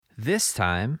This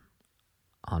time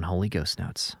on Holy Ghost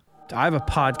Notes. I have a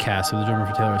podcast with the drummer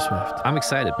for Taylor Swift. I'm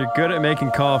excited. You're good at making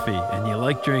coffee, and you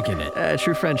like drinking it.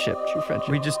 True friendship.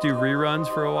 We just do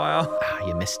reruns for a while.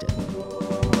 You missed it.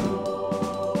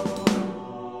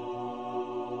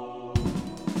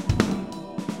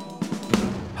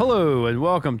 Hello, and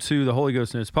welcome to the Holy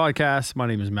Ghost Notes podcast. My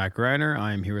name is Matt Greiner.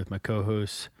 I am here with my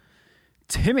co-host,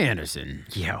 Tim Anderson.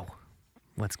 Yo,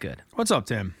 what's good? What's up,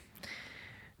 Tim?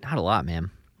 Not a lot,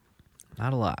 man.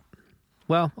 Not a lot.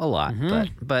 Well, a lot,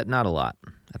 but not a lot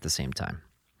at the same time.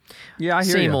 Yeah, I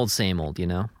hear you. Same old, you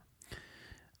know?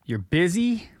 You're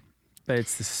busy, but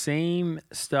it's the same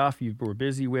stuff you were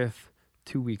busy with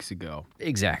 2 weeks ago.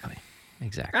 Exactly.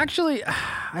 Actually,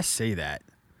 I say that.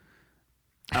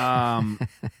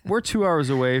 We're 2 hours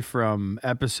away from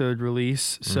episode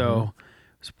release, so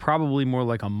it's probably more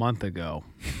like a month ago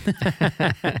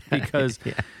because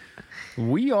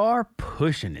we are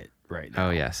pushing it right now. Oh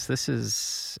yes, this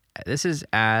is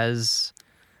as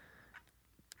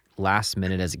last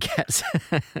minute as it gets,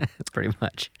 pretty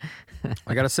much.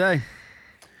 I gotta say,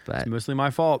 but it's mostly my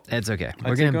fault. it's okay.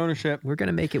 I take ownership. We're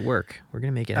gonna make it work. We're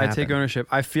gonna make it happen. I take ownership.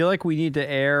 I feel like we need to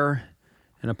air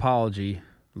an apology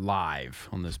live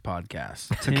on this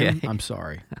podcast. Tim, Okay. I'm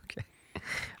sorry. Okay,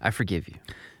 I forgive you.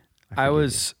 I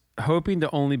was hoping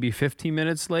to only be 15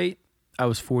 minutes late. I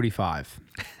was 45.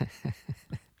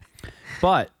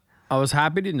 But I was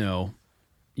happy to know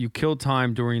you killed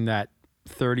time during that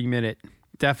 30-minute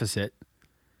deficit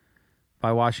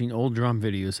by watching old drum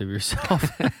videos of yourself.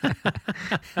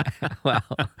 Well,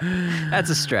 that's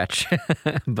a stretch,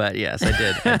 but yes,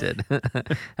 I did.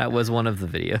 That was one of the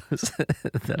videos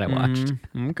that I watched.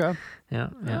 Okay. Yeah.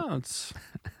 Yeah, it's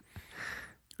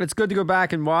good to go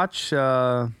back and watch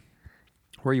where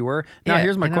you were. Now, Yeah,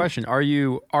 here's my I know. question. Are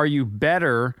you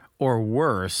better or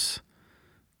worse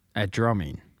at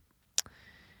drumming?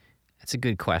 It's a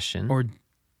good question. Or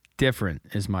different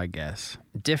is my guess.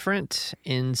 Different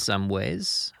in some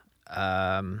ways.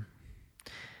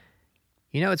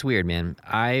 It's weird, man.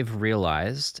 I've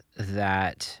realized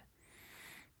that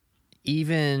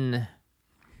even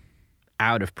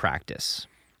out of practice,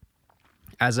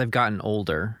 as I've gotten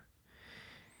older,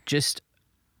 just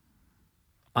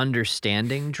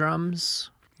understanding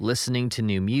drums, listening to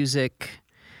new music,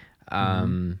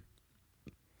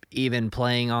 even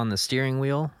playing on the steering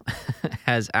wheel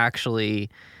has actually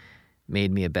made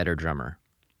me a better drummer,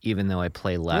 even though I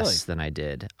play less than I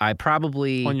did. I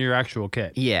probably... On your actual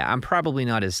kit. Yeah, I'm probably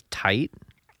not as tight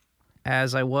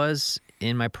as I was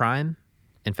in my prime.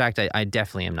 In fact, I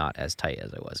definitely am not as tight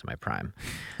as I was in my prime.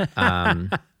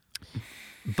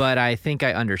 But I think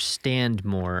I understand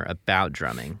more about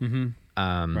drumming.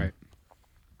 Right.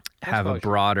 Have a probably true.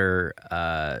 broader...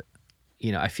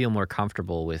 I feel more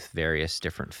comfortable with various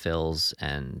different fills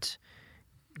and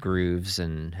grooves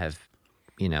and have,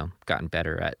 gotten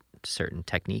better at certain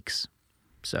techniques.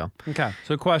 So, Okay.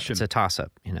 So question. it's a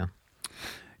toss-up,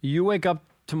 You wake up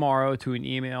tomorrow to an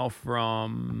email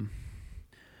from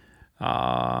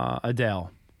Adele.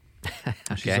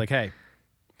 She's Okay. like, hey,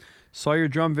 saw your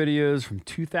drum videos from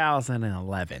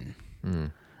 2011.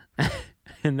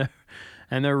 and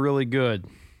they're really good.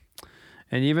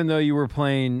 And even though you were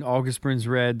playing August Burns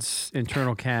Red's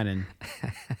internal canon,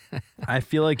 I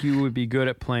feel like you would be good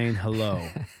at playing Hello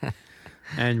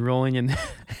and rolling in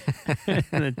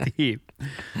the deep.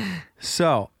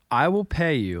 So I will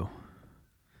pay you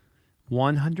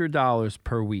 $100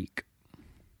 per week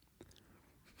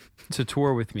to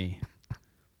tour with me.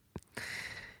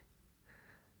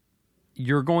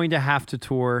 You're going to have to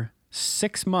tour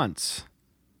 6 months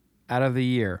out of the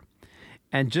year.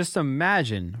 And just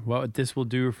imagine what this will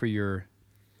do for your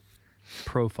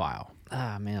profile.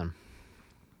 Ah, man.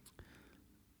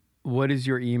 What is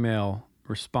your email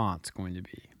response going to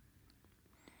be?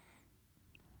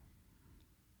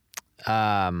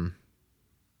 Are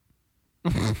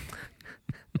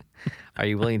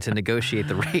you willing to negotiate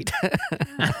the rate?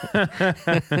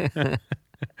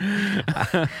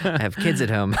 I have kids at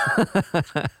home.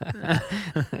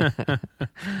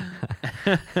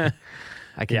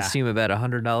 I consume about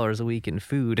 $100 a week in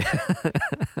food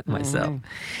myself.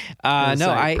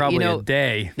 Probably a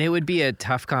day. It would be a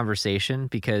tough conversation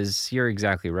because you're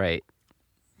exactly right.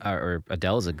 Or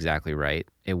Adele's exactly right.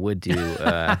 It would do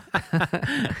it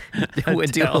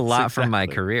would do a lot for my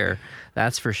career.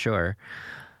 That's for sure.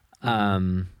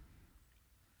 Yeah,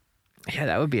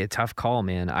 that would be a tough call,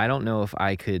 man. I don't know if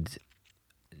I could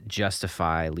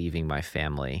justify leaving my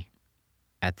family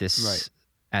at this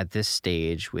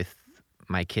stage with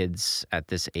my kids at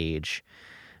this age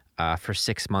for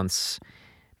 6 months,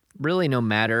 really no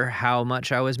matter how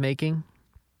much I was making.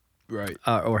 Right.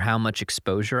 Or how much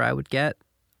exposure I would get,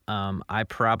 I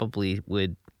probably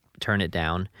would turn it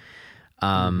down.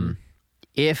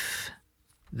 If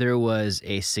there was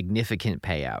a significant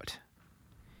payout,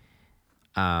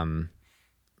 I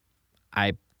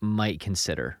might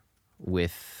consider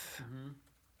with,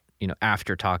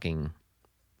 after talking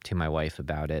to my wife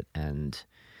about it and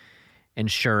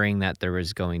ensuring that there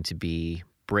was going to be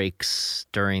breaks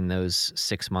during those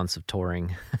 6 months of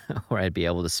touring where I'd be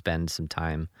able to spend some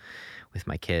time with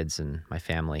my kids and my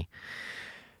family.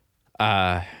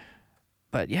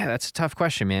 But yeah, that's a tough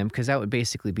question, man, because that would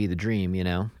basically be the dream,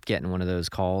 getting one of those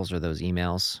calls or those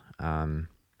emails.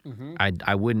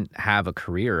 I wouldn't have a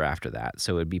career after that.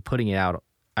 So it'd be putting it out.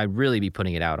 I'd really be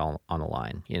putting it out on the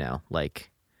line,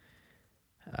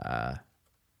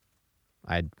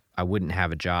 I wouldn't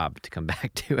have a job to come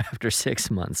back to after 6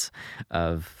 months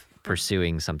of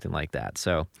pursuing something like that.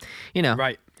 So,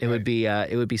 Right. It would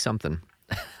be something.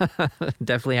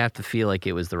 Definitely have to feel like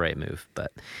it was the right move.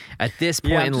 But at this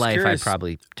point in life, I'd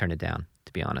probably turn it down,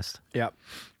 to be honest. Yeah.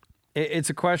 It's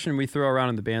a question we throw around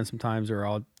in the band sometimes, or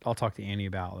I'll talk to Annie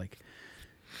about, like,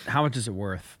 how much is it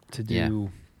worth to do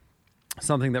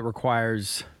something that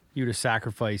requires you to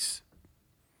sacrifice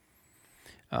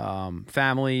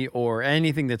family or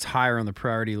anything that's higher on the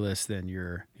priority list than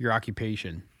your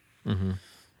occupation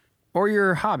or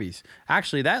your hobbies.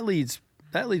 Actually, that leads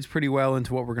pretty well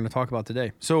into what we're going to talk about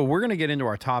today. So we're going to get into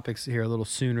our topics here a little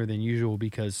sooner than usual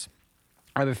because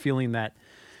I have a feeling that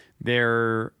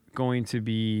there's going to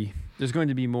be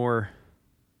more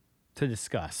to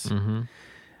discuss.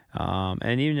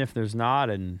 And even if there's not,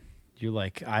 and you're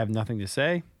like, I have nothing to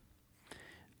say,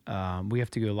 we have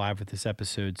to go live with this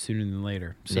episode sooner than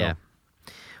later. So, yeah.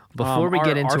 Before we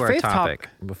get into our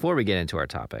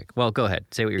topic, well, go ahead.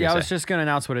 Say what you're going to say. Yeah, I was just going to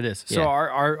announce what it is. So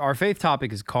our faith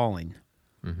topic is calling.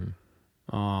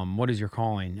 What is your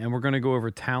calling? And we're going to go over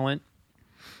talent,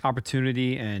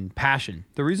 opportunity, and passion.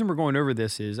 The reason we're going over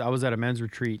this is I was at a men's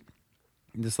retreat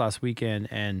this last weekend,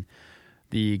 and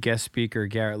the guest speaker,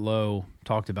 Garrett Lowe,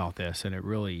 talked about this, and it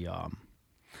really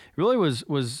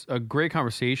was a great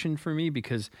conversation for me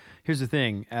because here's the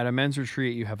thing. At a men's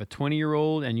retreat, you have a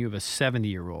 20-year-old and you have a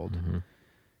 70-year-old.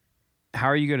 How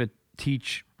are you going to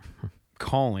teach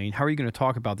calling? How are you going to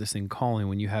talk about this thing, calling,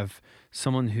 when you have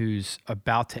someone who's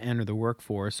about to enter the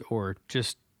workforce or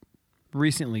just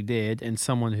recently did, and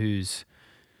someone who's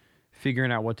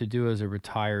figuring out what to do as a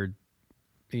retired,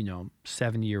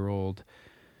 70-year-old,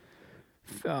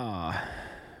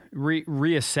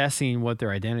 reassessing what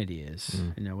their identity is,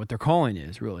 what their calling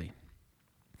is, really.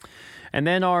 And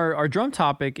then our drum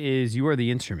topic is you are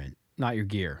the instrument, not your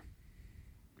gear.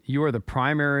 You are the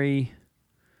primary,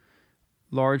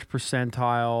 large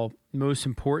percentile, most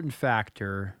important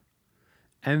factor,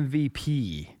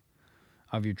 MVP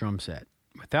of your drum set.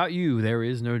 Without you, there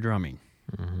is no drumming.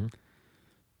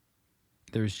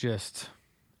 There's just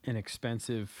an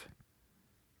expensive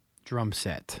drum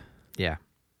set. Yeah.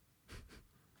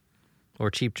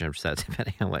 Or cheap drum sets,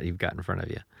 depending on what you've got in front of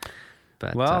you.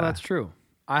 But that's true.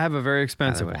 I have a very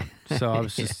expensive one, so I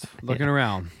was just looking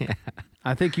around. Yeah.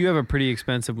 I think you have a pretty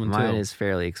expensive one, too. Mine is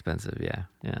fairly expensive, Yeah.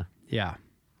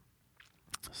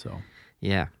 So.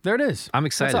 Yeah. There it is. I'm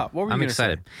excited. What's up? What were you I'm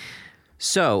excited. Say?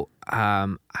 So,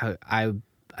 I've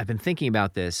been thinking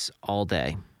about this all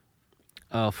day.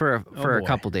 For a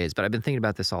couple days, but I've been thinking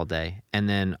about this all day. And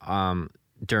then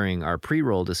during our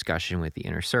pre-roll discussion with the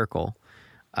inner circle,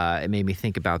 it made me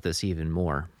think about this even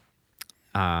more.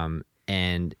 And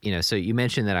so you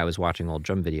mentioned that I was watching old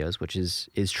drum videos, which is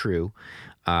true.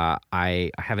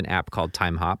 I have an app called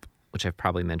Time Hop, which I've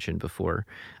probably mentioned before.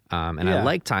 And I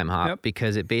like Time Hop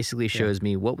because it basically shows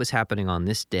me what was happening on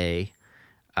this day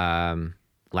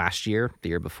last year, the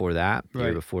year before that, the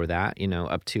year before that,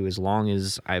 up to as long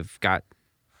as I've got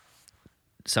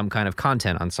some kind of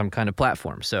content on some kind of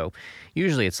platform. So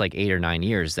usually it's like 8 or 9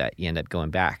 years that you end up going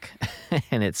back.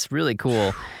 And it's really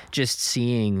cool just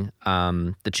seeing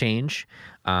the change.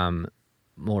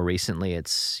 More recently,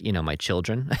 it's, my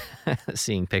children,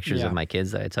 seeing pictures of my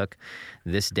kids that I took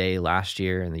this day last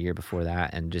year and the year before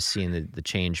that, and just seeing the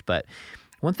change. But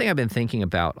one thing I've been thinking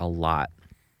about a lot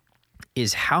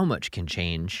is how much can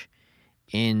change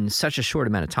in such a short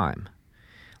amount of time.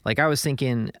 Like I was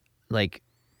thinking,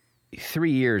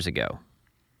 3 years ago,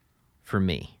 for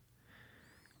me,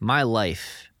 my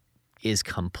life is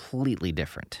completely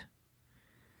different.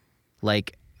 So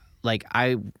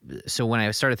when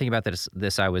I started thinking about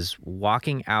this, I was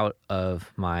walking out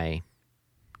of my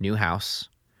new house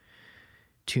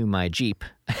to my Jeep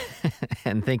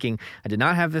and thinking, I did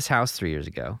not have this house 3 years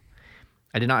ago.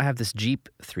 I did not have this Jeep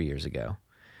 3 years ago.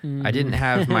 I didn't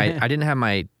have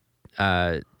my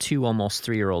 2 almost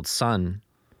 3-year-old son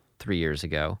 3 years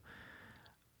ago.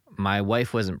 My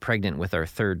wife wasn't pregnant with our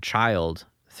third child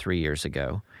 3 years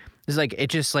ago. It's like, it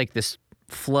just like this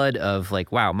flood of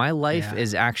like, wow, my life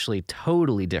is actually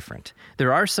totally different.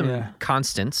 There are some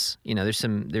constants, you know,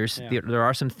 there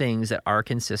are some things that are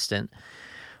consistent,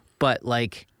 but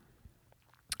like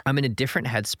I'm in a different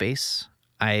headspace.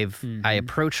 I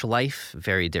approach life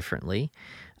very differently.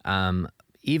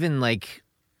 Even like,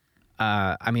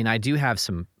 I mean, I do have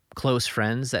some close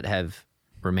friends that have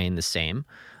remained the same.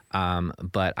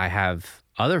 But I have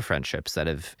other friendships that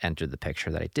have entered the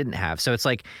picture that I didn't have. So it's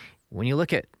like, when you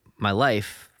look at my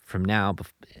life from now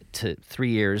to 3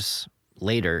 years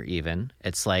later, even,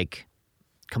 it's like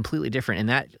completely different. And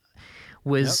that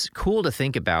was cool to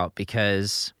think about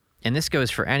because, and this goes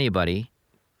for anybody,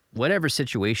 whatever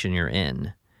situation you're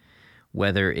in,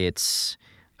 whether it's,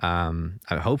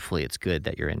 hopefully it's good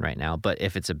that you're in right now, but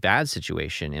if it's a bad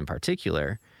situation in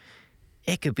particular,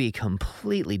 it could be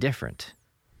completely different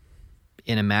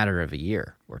in a matter of a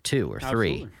year or 2 or 3.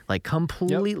 Absolutely. Like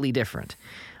completely different.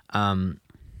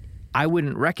 I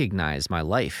wouldn't recognize my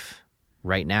life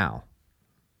right now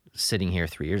sitting here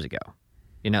 3 years ago.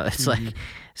 You know, it's like,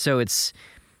 so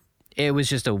it was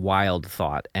just a wild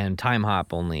thought, and Time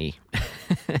Hop only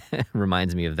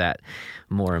reminds me of that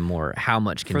more and more. How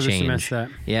much can change?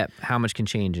 Yeah, how much can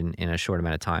change in a short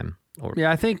amount of time?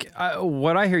 I think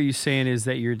what I hear you saying is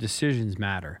that your decisions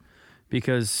matter,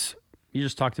 because you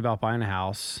just talked about buying a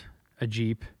house, a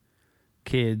Jeep,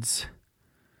 kids.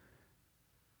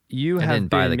 You have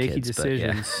been making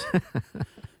decisions.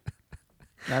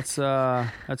 That's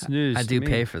news. I do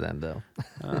pay for them though.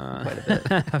 Quite a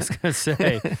bit. I was gonna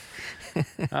say,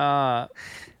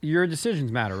 your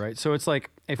decisions matter, right? So it's like,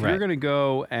 if you're gonna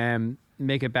go and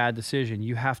make a bad decision,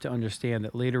 you have to understand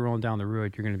that later on down the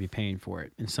road, you're gonna be paying for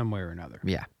it in some way or another.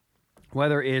 Yeah.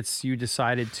 Whether it's you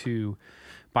decided to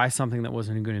buy something that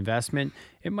wasn't a good investment,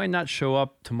 it might not show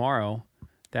up tomorrow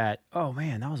that, oh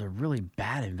man, that was a really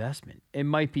bad investment. It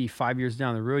might be 5 years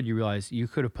down the road, you realize you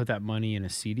could have put that money in a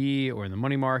CD or in the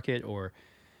money market, or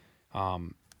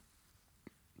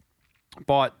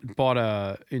bought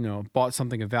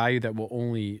something of value that will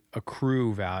only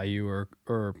accrue value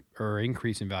or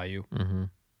increase in value. Mm-hmm.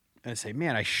 And say,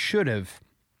 man, I should have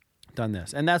done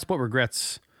this. And that's what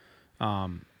regrets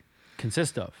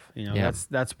consist of. You know,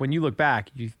 that's when you look back,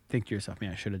 you think to yourself,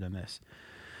 man, I should have done this.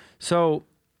 So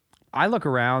I look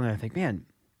around and I think, man,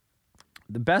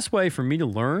 the best way for me to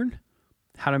learn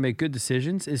how to make good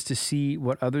decisions is to see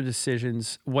what other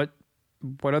decisions, what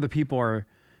other people are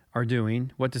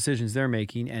doing, what decisions they're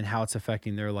making, and how it's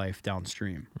affecting their life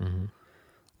downstream. Mm-hmm.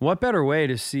 What better way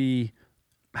to see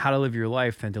how to live your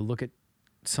life than to look at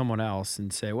someone else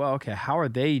and say, well, okay, how are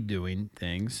they doing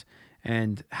things,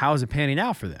 and how is it panning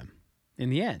out for them in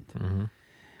the end? Mm-hmm.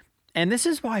 And this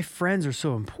is why friends are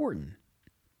so important.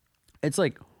 It's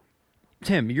like,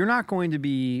 Tim, you're not going to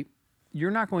be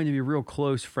real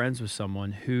close friends with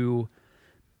someone who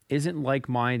isn't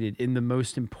like-minded in the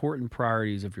most important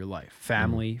priorities of your life: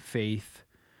 family, faith,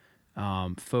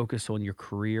 focus on your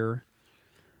career.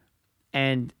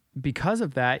 And because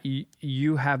of that,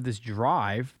 you have this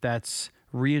drive that's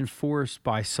reinforced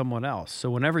by someone else. So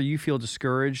whenever you feel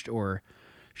discouraged or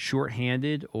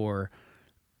shorthanded or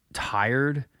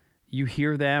tired, you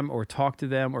hear them or talk to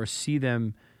them or see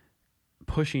them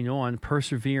pushing on,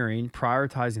 persevering,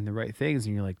 prioritizing the right things,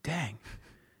 and you're like, dang,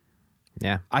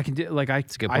 yeah, I can do. Like, I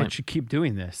should keep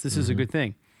doing this. This is a good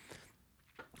thing.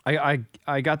 I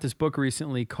got this book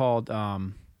recently called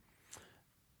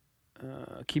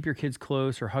 "Keep Your Kids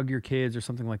Close" or "Hug Your Kids" or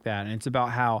something like that, and it's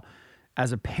about how,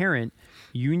 as a parent,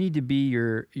 you need to be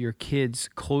your kid's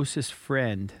closest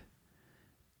friend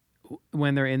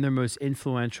when they're in their most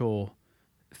influential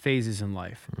phases in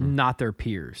life, not their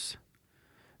peers.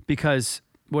 Because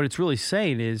what it's really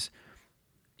saying is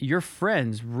your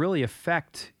friends really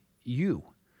affect you.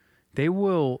 They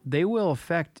will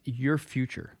affect your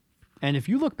future. And if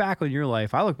you look back on your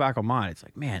life, I look back on mine, it's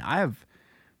like, man, I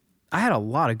had a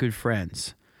lot of good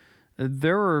friends.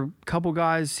 There were a couple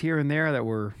guys here and there that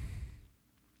were,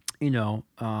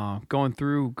 going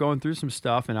through some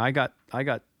stuff, and I got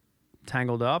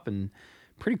tangled up, and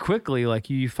pretty quickly, like,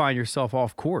 you find yourself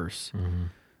off course.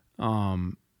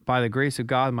 Mm-hmm. By the grace of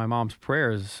God and my mom's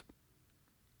prayers,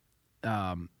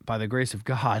 by the grace of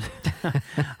God,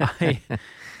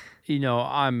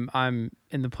 I'm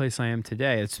in the place I am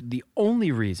today. It's the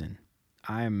only reason.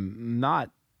 I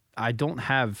don't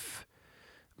have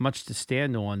much to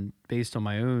stand on based on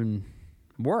my own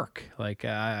work. Like,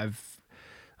 I've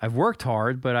worked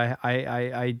hard, but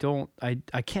I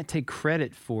can't take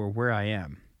credit for where I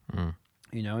am.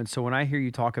 And so when I hear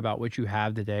you talk about what you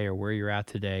have today or where you're at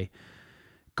today,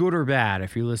 good or bad,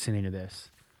 if you're listening to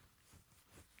this,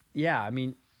 yeah, I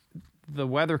mean, the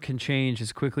weather can change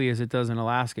as quickly as it does in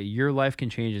Alaska. Your life can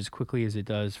change as quickly as it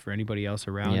does for anybody else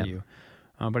around you.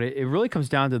 But it really comes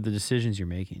down to the decisions you're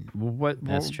making. What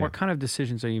kind of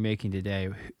decisions are you making today?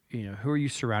 Who are you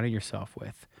surrounding yourself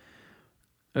with?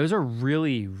 Those are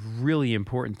really, really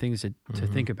important things to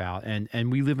think about.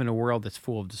 And we live in a world that's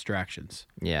full of distractions.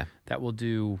 Yeah. That will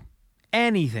do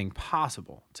anything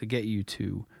possible to get you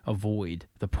to avoid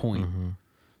the point.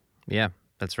 Yeah,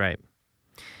 that's right.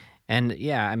 And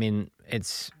yeah, I mean,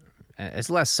 it's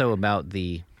less so about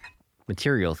the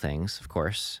material things, of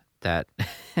course, that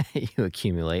you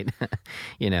accumulate,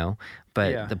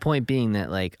 but the point being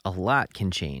that like a lot can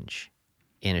change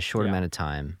in a short amount of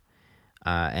time.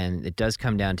 And it does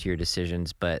come down to your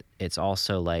decisions, but it's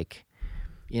also like,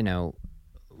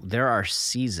 there are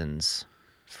seasons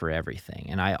for everything.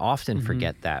 And I often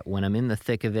forget that when I'm in the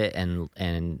thick of it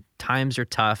and times are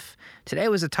tough. Today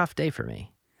was a tough day for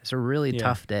me. It's a really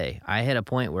tough day. I hit a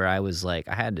point where I was like,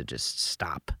 I had to just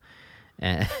stop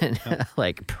and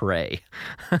like pray,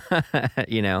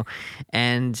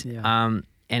 and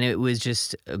it was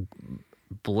just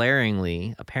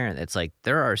blaringly apparent. It's like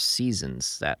there are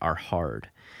seasons that are hard,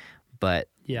 but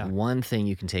one thing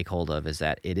you can take hold of is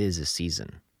that it is a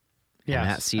season. And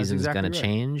that season is going to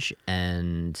change.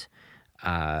 And,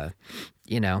 and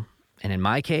in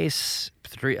my case,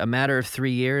 a matter of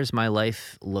 3 years, my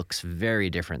life looks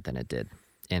very different than it did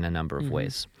in a number of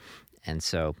ways. And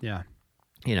so,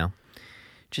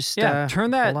 just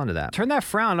hold on to that. Turn that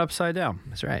frown upside down.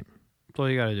 That's right. That's all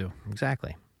you got to do.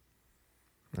 Exactly.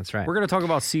 That's right. We're going to talk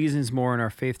about seasons more in our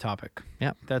faith topic.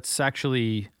 Yep. That's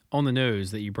actually on the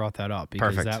nose that you brought that up,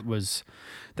 because Perfect.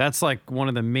 that's like one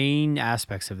of the main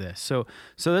aspects of this. So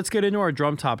let's get into our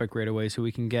drum topic right away so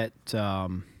we can get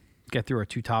through our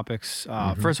two topics.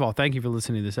 First of all, thank you for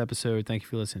listening to this episode. Thank you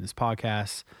for listening to this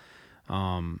podcast.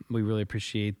 We really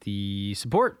appreciate the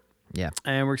support. Yeah.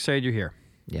 And we're excited you're here.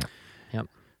 Yeah. Yep.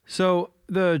 So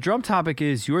the drum topic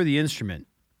is you're the instrument,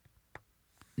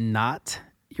 not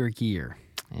your gear.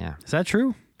 Yeah. Is that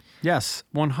true? Yes,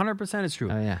 100% is true.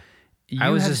 Oh, yeah. I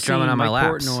was just drumming on my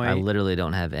laps. I literally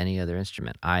don't have any other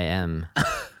instrument. I am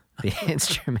the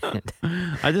instrument.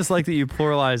 I just like that you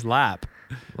pluralize lap.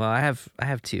 Well, I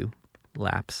have two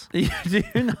laps. You do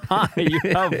not. You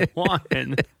have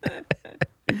one.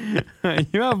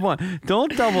 You have one.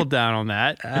 Don't double down on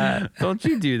that. Don't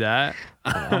you do that.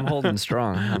 I'm holding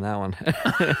strong on that one.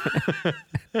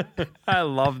 I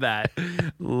love that.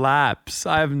 Laps.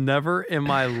 I've never in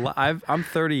my life, I'm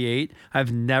 38.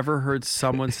 I've never heard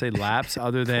someone say laps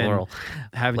other than plural,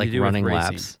 having like to do running with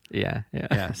racing. laps. Yeah.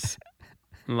 Yes.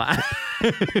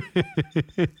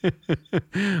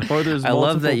 Or there's I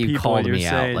love that you people called me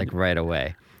saying, out like right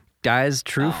away. Guys,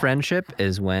 true friendship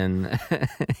is when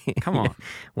come on.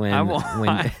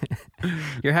 when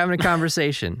you're having a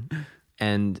conversation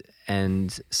and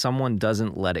someone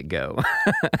doesn't let it go.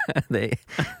 they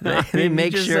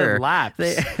make sure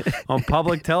laps on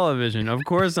public television. Of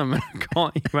course I'm going to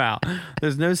call you out.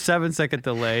 There's no 7-second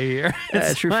delay here.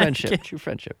 True friendship. True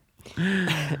friendship.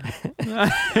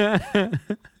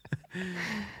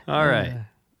 All right.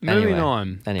 Moving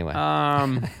on. Anyway.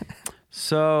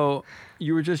 So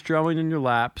you were just drumming in your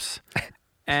laps,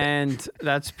 and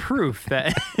that's proof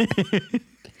that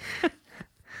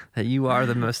that you are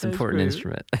the most important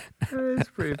instrument. It's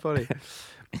pretty funny.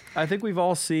 I think we've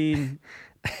all seen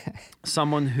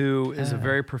someone who is a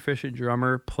very proficient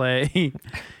drummer play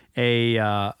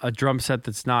a drum set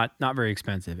that's not very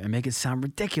expensive and make it sound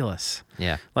ridiculous.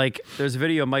 Yeah. Like there's a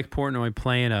video of Mike Portnoy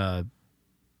playing a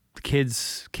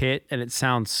kid's kit and it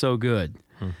sounds so good.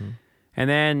 And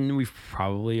then we've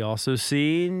probably also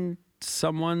seen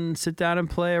someone sit down and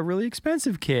play a really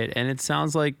expensive kit and it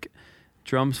sounds like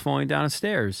drums falling down a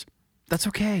stairs. That's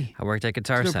okay. I worked at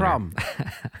Guitar Center. No problem.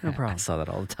 No problem. I saw that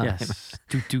all the time. Yes.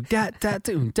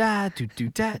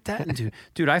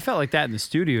 Dude, I felt like that in the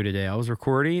studio today. I was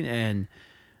recording and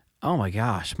oh my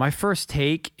gosh, my first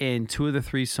take in 2 of the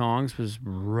 3 songs was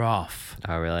rough.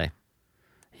 Oh, really?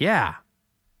 Yeah.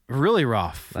 Really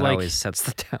rough. That always sets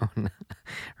the tone,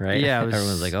 right? Yeah.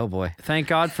 Everyone's like, oh boy. Thank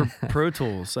God for Pro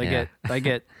Tools. I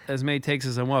get as many takes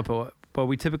as I want, but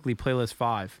we typically playlist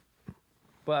 5.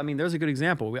 But I mean, there's a good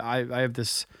example. I have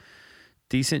this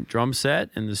decent drum set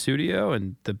in the studio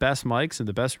and the best mics in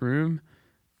the best room.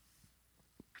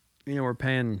 We're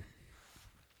paying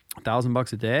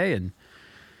 $1,000 a day, and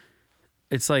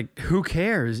it's like, who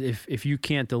cares if you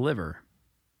can't deliver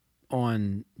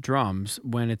on drums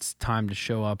when it's time to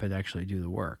show up and actually do the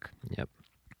work? Yep.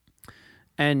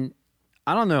 And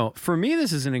I don't know. For me,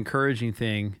 this is an encouraging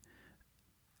thing.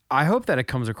 I hope that it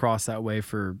comes across that way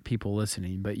for people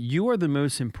listening, but you are the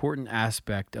most important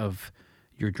aspect of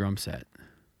your drum set.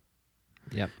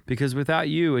 Yep. Because without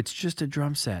you, it's just a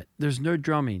drum set. There's no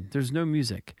drumming. There's no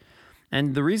music.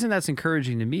 And the reason that's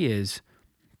encouraging to me is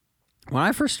when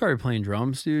I first started playing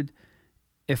drums, dude,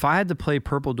 if I had to play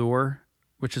Purple Door,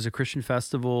 which is a Christian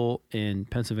festival in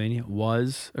Pennsylvania,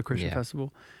 was a Christian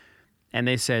festival, and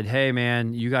they said, hey,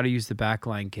 man, you got to use the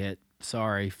backline kit.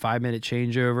 Sorry, 5-minute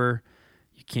changeover.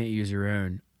 You can't use your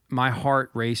own. My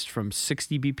heart raced from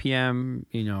 60 BPM,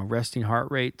 resting heart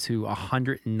rate to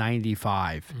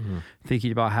 195,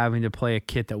 thinking about having to play a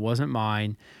kit that wasn't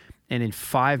mine. And in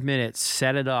 5 minutes,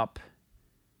 set it up,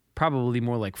 probably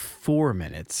more like 4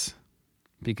 minutes,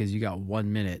 because you got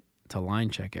 1 minute to line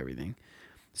check everything.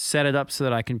 Set it up so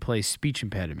that I can play Speech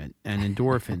Impediment and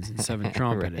Endorphins and 7th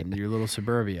Trumpet and your little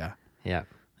Suburbia. Yeah.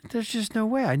 There's just no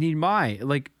way. I need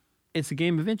it's a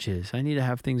game of inches. I need to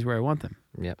have things where I want them.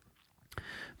 Yep.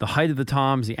 The height of the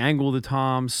toms, the angle of the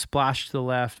toms, splash to the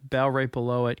left, bell right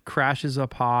below it, crashes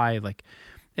up high. Like,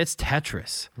 it's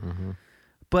Tetris. Mm-hmm.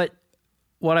 But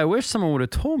what I wish someone would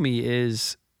have told me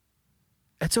is,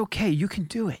 it's okay. You can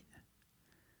do it.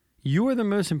 You are the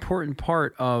most important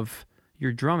part of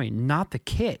your drumming, not the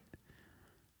kit.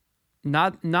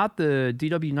 Not the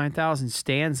DW9000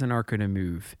 stands that aren't going to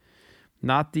move.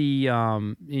 Not the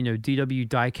DW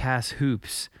die-cast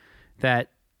hoops that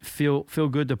feel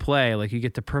good to play, like you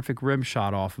get the perfect rim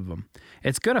shot off of them.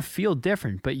 It's going to feel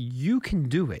different, but you can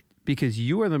do it because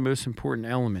you are the most important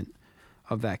element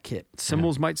of that kit.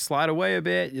 Cymbals might slide away a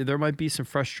bit. There might be some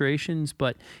frustrations,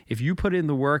 but if you put in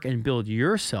the work and build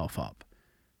yourself up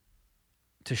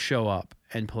to show up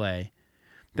and play,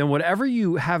 then whatever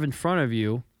you have in front of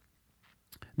you,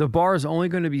 the bar is only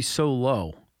going to be so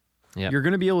low. Yep. You're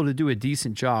going to be able to do a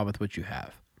decent job with what you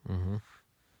have. Mm-hmm.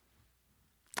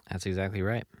 That's exactly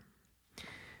right.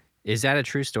 Is that a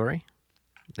true story?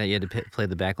 That you had to play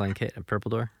the backline kit at Purple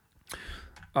Door?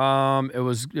 It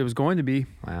was going to be.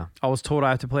 Wow. I was told I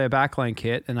have to play a backline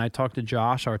kit, and I talked to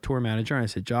Josh, our tour manager, and I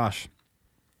said, Josh,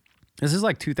 this is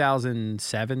like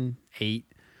 2007, 8,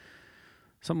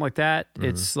 something like that. Mm-hmm.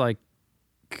 It's like,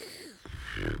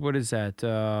 what is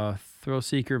that? Thrill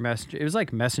Seeker Messenger. It was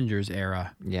like Messenger's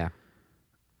era. Yeah.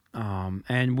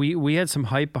 And we had some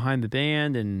hype behind the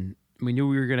band, and we knew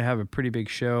we were going to have a pretty big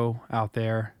show out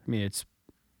there. I mean, it's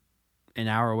an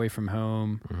hour away from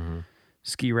home,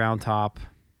 ski round top.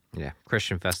 Yeah,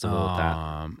 Christian festival with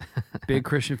that. Big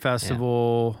Christian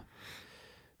festival. Yeah.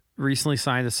 Recently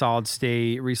signed to Solid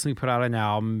State, recently put out an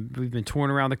album. We've been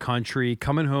touring around the country,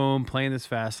 coming home, playing this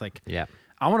fest. Like,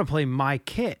 I want to play my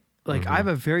kit. Like, I have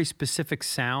a very specific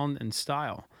sound and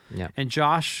style. Yeah. And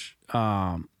Josh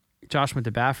went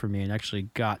to bat for me and actually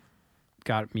got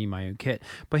me my own kit.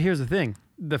 But here's the thing.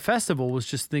 The festival was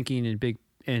just thinking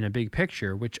in a big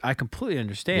picture, which I completely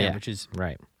understand, which is,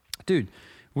 right, dude,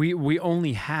 we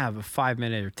only have a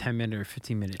 5-minute or 10-minute or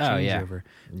 15-minute changeover.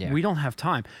 Yeah. We don't have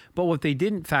time. But what they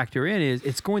didn't factor in is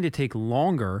it's going to take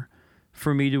longer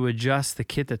for me to adjust the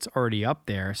kit that's already up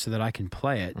there so that I can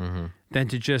play it than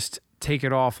to just take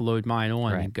it off, load mine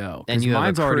on, and go. And you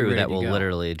have a crew that will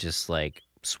literally just like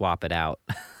swap it out.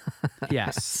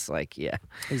 Yes. It's like, yeah.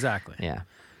 Exactly. Yeah.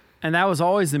 And that was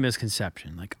always the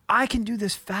misconception. Like, I can do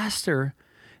this faster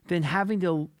than having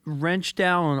to wrench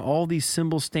down on all these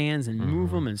cymbal stands and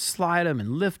move them and slide them and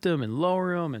lift them and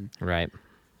lower them. And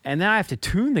then I have to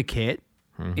tune the kit.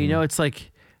 It's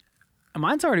like,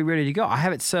 mine's already ready to go. I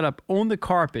have it set up on the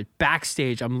carpet,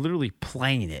 backstage. I'm literally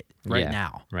playing it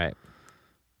now. Right.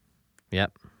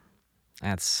 Yep.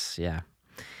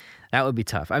 That would be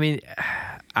tough. I mean,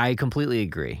 I completely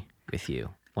agree with you,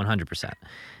 100%.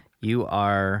 You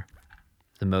are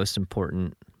the most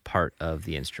important part of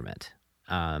the instrument.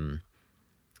 But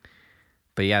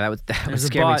yeah, that would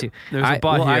scare me too. There's a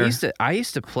but here. I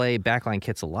used to play backline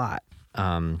kits a lot,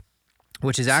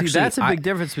 which is actually that's a big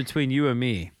difference between you and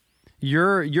me.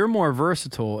 You're more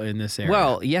versatile in this area.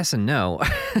 Well, yes and no.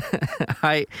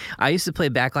 I used to play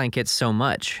backline kits so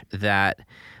much that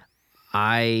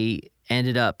I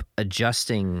ended up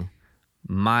adjusting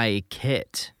my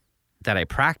kit that I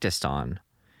practiced on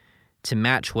to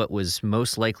match what was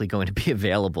most likely going to be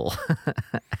available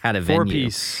at a venue.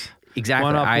 4-piece. Exactly.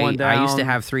 One up, one down. I used to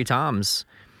have 3 toms.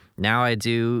 Now I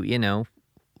do,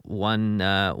 one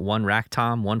rack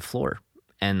tom, 1 floor.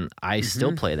 And I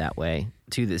still play that way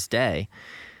to this day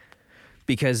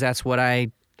because that's what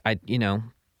I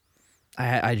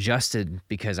adjusted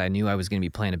because I knew I was going to be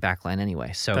playing a backline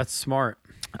anyway. So that's smart.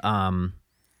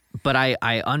 But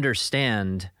I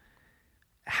understand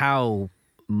how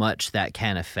much that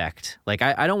can affect. Like,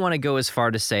 I don't want to go as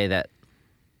far to say that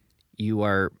you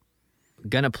are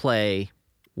going to play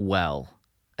well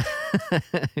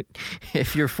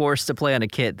if you're forced to play on a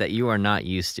kit that you are not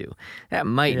used to. That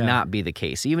might not be the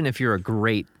case, even if you're a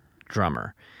great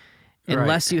drummer.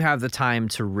 Unless you have the time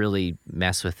to really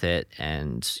mess with it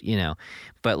and,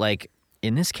 but like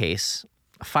in this case,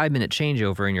 a 5-minute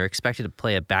changeover and you're expected to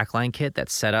play a backline kit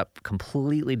that's set up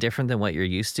completely different than what you're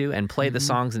used to and play the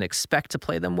songs and expect to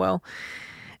play them well,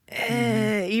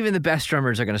 even the best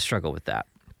drummers are going to struggle with that.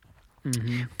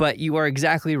 But you are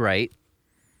exactly right.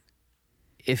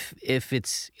 If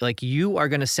it's like you are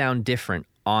going to sound different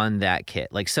on that kit.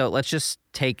 Like, so let's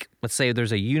say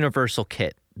there's a universal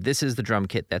kit. This is the drum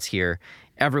kit that's here.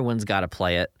 Everyone's got to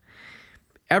play it.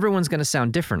 Everyone's going to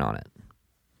sound different on it.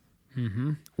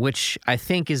 Which I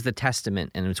think is the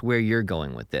testament, and it's where you're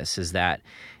going with this, is that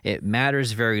it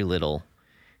matters very little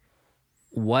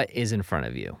what is in front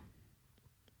of you.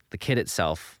 The kit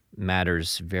itself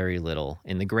matters very little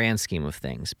in the grand scheme of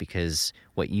things, because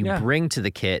what you bring to the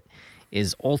kit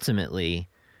is ultimately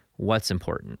what's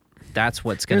important. That's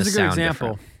what's going to sound different. Here's a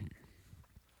good example.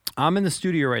 I'm in the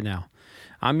studio right now.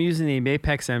 I'm using the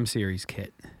Mapex M Series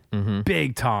kit.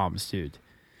 Big toms, dude.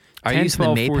 Are you using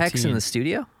the Mapex in the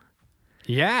studio?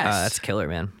 Yes. That's killer,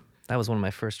 man. That was one of my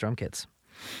first drum kits.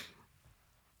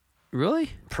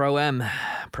 Really? Pro M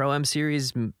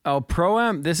Series. Oh, Pro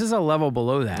M. This is a level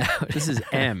below that. This is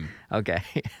M. Okay.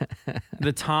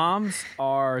 The toms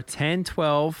are 10,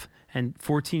 12, and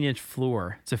 14-inch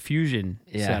floor. It's a fusion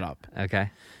setup. Okay.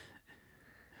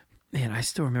 Man, I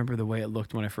still remember the way it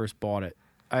looked when I first bought it.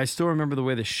 I still remember the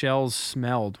way the shells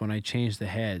smelled when I changed the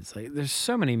heads. Like, there's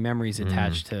so many memories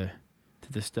attached to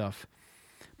this stuff.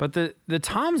 But the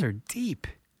toms are deep.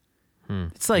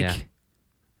 It's like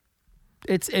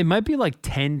it might be like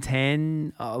 10,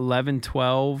 10, 11,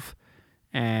 12,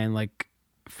 and like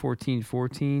 14,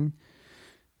 14.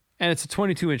 And it's a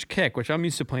 22-inch kick, which I'm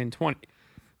used to playing 20.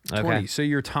 Okay. So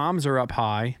your toms are up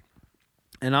high,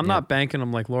 and I'm not banking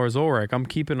them like Lars Ulrich. I'm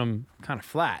keeping them kind of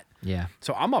flat. Yeah.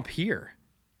 So I'm up here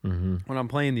when I'm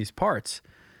playing these parts.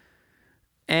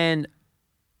 And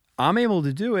I'm able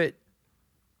to do it,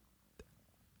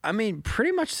 I mean,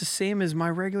 pretty much the same as my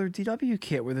regular DW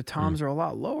kit, where the toms are a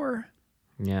lot lower.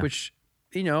 Yeah. Which,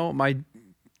 my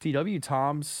DW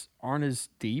toms aren't as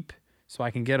deep, so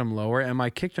I can get them lower. And my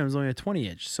kick drum is only a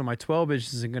 20-inch, so my 12-inch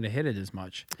isn't going to hit it as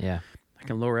much. Yeah. I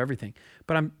can lower everything.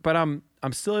 But I'm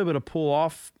still able to pull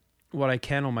off what I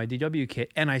can on my DW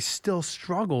kit, and I still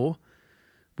struggle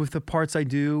with the parts I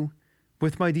do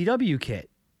with my DW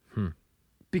kit.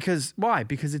 Because why?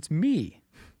 Because it's me.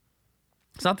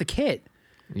 It's not the kit.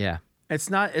 Yeah. It's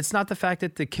not the fact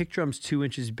that the kick drum's 2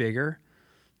 inches bigger.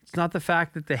 It's not the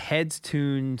fact that the head's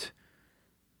tuned,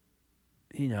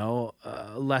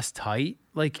 less tight.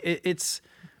 Like that's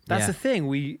the thing.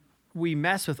 We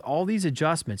mess with all these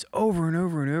adjustments over and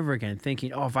over and over again,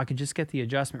 thinking, if I can just get the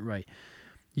adjustment right,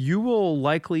 you will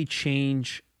likely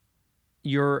change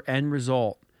your end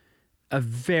result a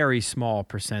very small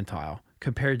percentile.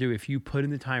 Compared to if you put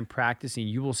in the time practicing,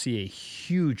 you will see a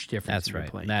huge difference. That's right.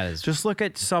 Playing. That is. Just look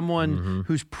at someone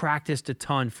who's practiced a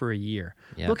ton for a year.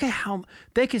 Yep. Look at how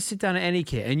they can sit down at any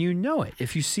kit, and you know it.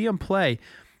 If you see them play,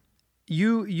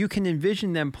 you can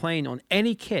envision them playing on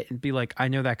any kit and be like, I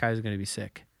know that guy's going to be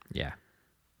sick. Yeah.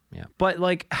 Yeah. But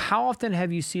like, how often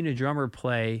have you seen a drummer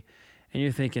play, and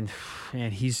you're thinking,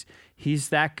 man, he's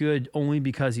that good only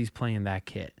because he's playing that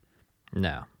kit?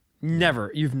 No.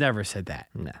 Never. You've never said that.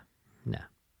 No.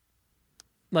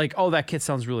 Like, that kit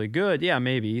sounds really good. Yeah,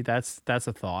 maybe that's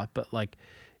a thought. But like,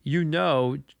 you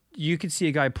could see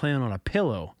a guy playing on a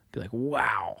pillow, be like,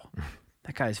 wow,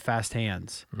 that guy has fast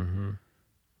hands.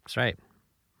 That's right.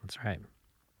 That's right.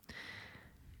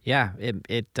 Yeah.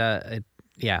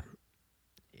 Yeah.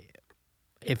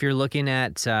 If you're looking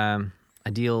at a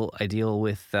deal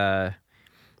with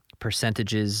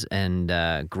percentages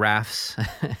and graphs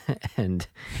and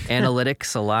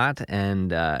analytics a lot,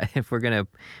 and if we're gonna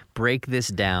break this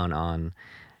down on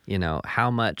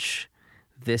how much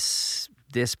this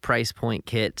price point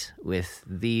kit with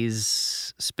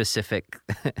these specific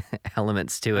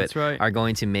elements to it are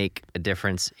going to make a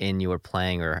difference in your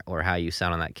playing or how you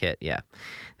sound on that kit,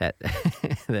 that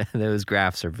those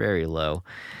graphs are very low.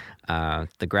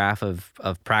 The graph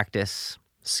of practice,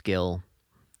 skill,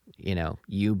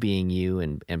 you being you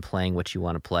and playing what you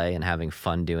want to play and having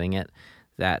fun doing it,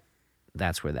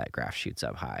 that's where that graph shoots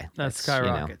up high. That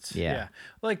skyrockets. Yeah.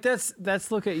 Like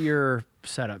let's look at your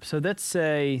setup. So let's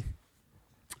say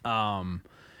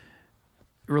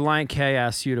Reliant K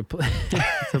asks you to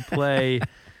play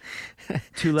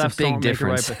Two left, it's a big don't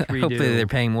difference. Make a right, but three Hopefully do. they're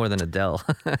paying more than Adele.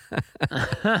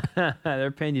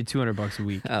 They're paying you $200 a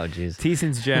week. Oh, jeez.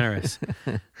 Teason's generous.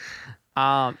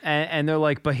 And they're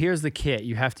like, but here's the kit.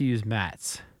 You have to use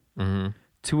mats. Mm-hmm.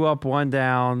 2 up, 1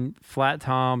 down, flat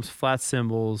toms, flat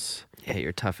cymbals. Yeah,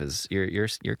 your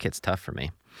kit's tough for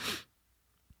me.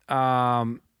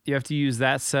 You have to use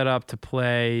that setup to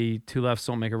play two lefts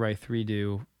don't make a right, three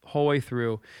do whole way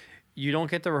through. You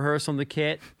don't get to rehearse on the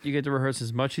kit. You get to rehearse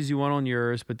as much as you want on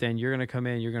yours, but then you're going to come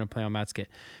in, you're going to play on Matt's kit.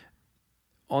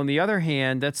 On the other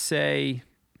hand, let's say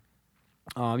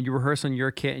you rehearse on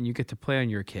your kit and you get to play on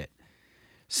your kit.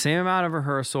 Same amount of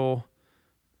rehearsal,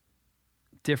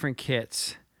 different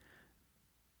kits.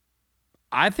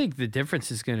 I think the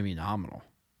difference is going to be nominal.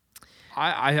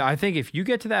 I think if you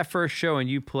get to that first show and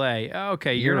you play,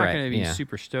 okay, you're not going to be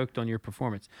super stoked on your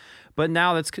performance. But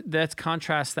now let's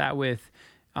contrast that with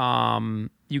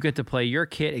you get to play your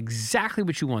kit exactly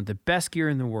what you want, the best gear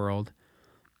in the world,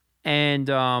 and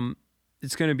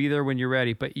it's going to be there when you're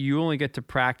ready. But you only get to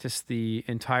practice the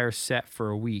entire set for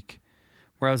a week,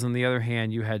 whereas on the other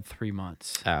hand, you had 3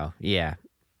 months. Oh yeah,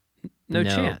 no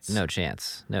chance.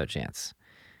 No chance.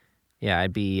 Yeah,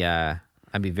 I'd be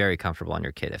very comfortable on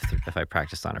your kit if I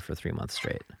practiced on it for 3 months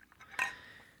straight.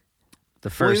 The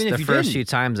first few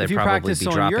times I'd probably be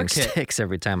dropping sticks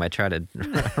every time I try to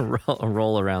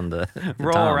roll around the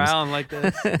roll toms. around like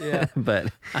this. Yeah.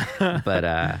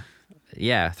 but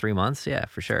yeah, 3 months, yeah,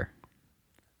 for sure.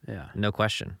 Yeah. No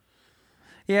question.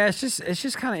 Yeah, it's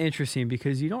just kind of interesting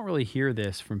because you don't really hear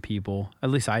this from people. At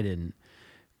least I didn't.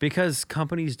 Because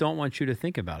companies don't want you to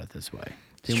think about it this way.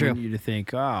 They want you to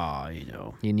think,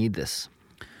 you need this.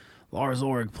 Lars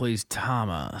Ulrich plays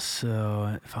Tama,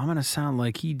 so if I'm gonna sound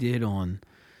like he did on,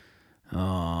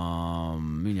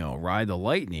 Ride the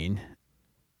Lightning,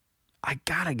 I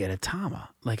gotta get a Tama.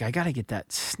 Like I gotta get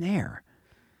that snare.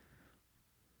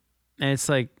 And it's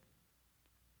like,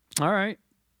 all right,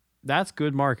 that's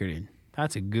good marketing.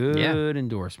 That's a good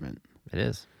endorsement. It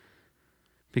is.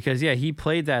 Because he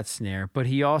played that snare, but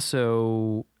he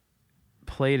also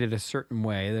played it a certain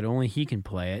way that only he can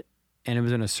play it. And it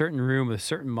was in a certain room with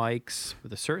certain mics,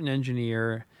 with a certain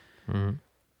engineer,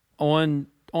 on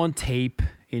tape.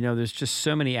 There's just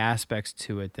so many aspects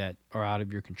to it that are out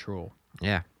of your control.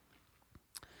 Yeah.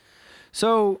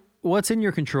 So what's in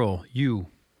your control? You.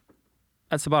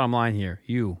 That's the bottom line here.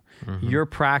 You. Mm-hmm. Your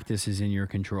practice is in your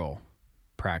control.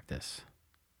 Practice.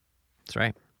 That's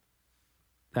right.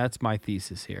 That's my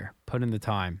thesis here. Put in the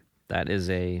time.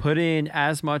 Put in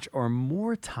as much or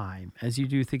more time as you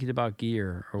do thinking about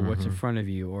gear or what's in front of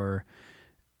you or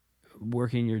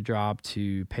working your job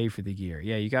to pay for the gear.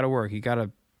 Yeah, you got to work. You got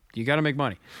to make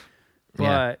money.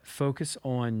 But focus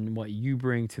on what you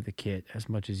bring to the kit as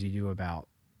much as you do about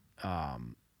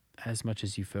as much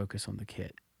as you focus on the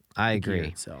kit. I agree. Gear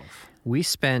itself. We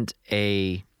spent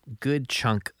a good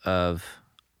chunk of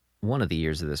one of the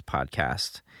years of this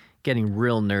podcast getting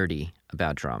real nerdy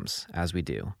about drums, as we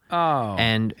do. Oh.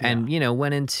 And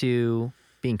went into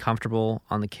being comfortable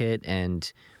on the kit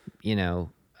and,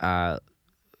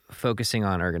 focusing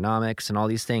on ergonomics and all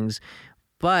these things.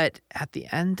 But at the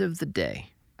end of the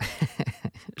day,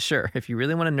 sure, if you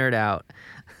really want to nerd out,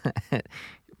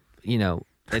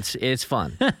 it's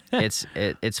fun.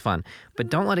 It's fun. But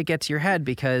don't let it get to your head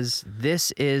because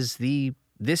this is the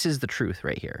truth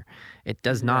right here. It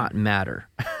does not matter.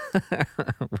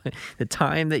 The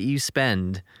time that you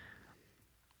spend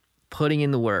putting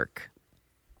in the work,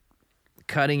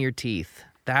 cutting your teeth,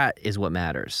 that is what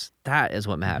matters. That is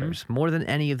what matters more than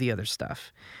any of the other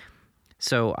stuff.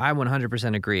 So I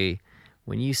 100% agree.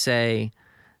 When you say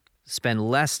spend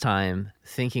less time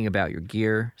thinking about your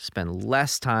gear, spend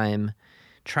less time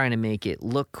trying to make it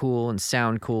look cool and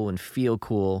sound cool and feel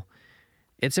cool,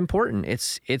 it's important.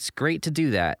 It's great to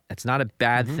do that. It's not a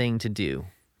bad thing to do.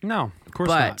 No, of course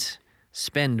not. But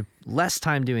spend less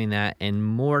time doing that and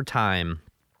more time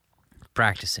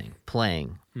practicing,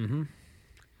 playing,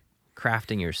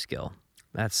 crafting your skill.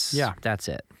 That's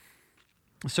it.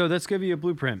 So let's give you a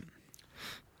blueprint.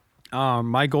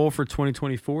 My goal for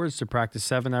 2024 is to practice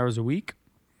 7 hours a week.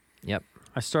 Yep.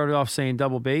 I started off saying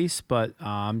double bass, but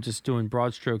I'm just doing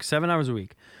broad strokes, 7 hours a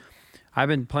week. I've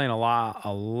been playing a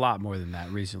lot more than that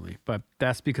recently, but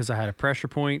that's because I had a pressure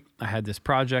point. I had this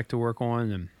project to work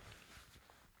on, and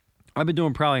I've been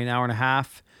doing probably an hour and a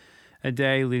half a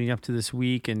day leading up to this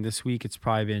week, and this week it's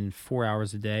probably been 4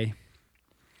 hours a day.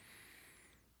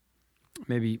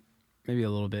 Maybe a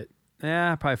little bit.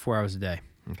 Yeah, probably 4 hours a day.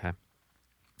 Okay.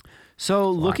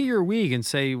 So look at your week and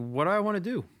say, what do I want to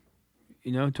do?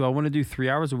 Do I want to do 3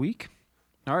 hours a week?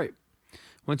 All right.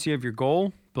 Once you have your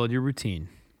goal, build your routine.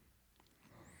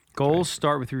 Goals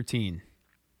start with routine.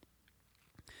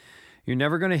 You're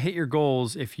never going to hit your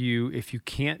goals if you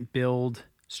can't build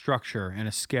structure and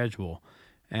a schedule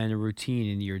and a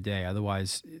routine in your day.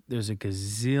 Otherwise, there's a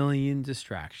gazillion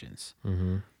distractions.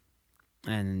 Mm-hmm.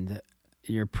 And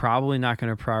you're probably not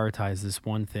going to prioritize this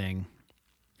one thing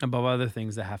above other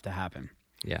things that have to happen.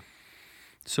 Yeah.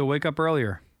 So wake up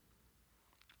earlier,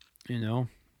 and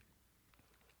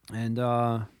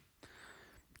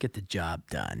get the job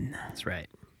done. That's right.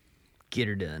 Get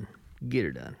her done. Get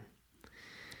her done.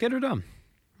 Get her done.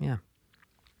 Yeah.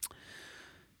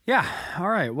 Yeah. All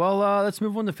right. Well, let's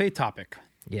move on to faith topic.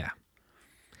 Yeah.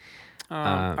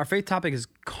 Our faith topic is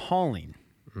calling.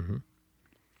 Mm-hmm.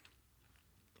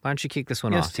 Why don't you kick this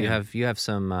one Yes, off? Tim. You have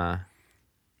some.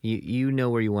 You know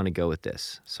where you want to go with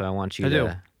this, so I want you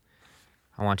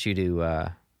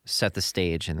to set the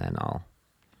stage, and then I'll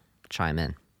chime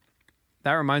in.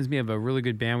 That reminds me of a really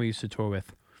good band we used to tour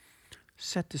with.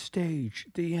 Set the stage.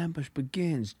 The ambush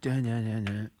begins.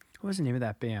 Dun-dun-dun-dun. What was the name of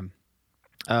that band?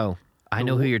 Oh, I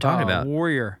know who you're talking about.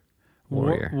 Warrior.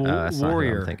 Warrior. That's not who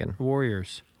I'm thinking.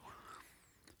 Warriors.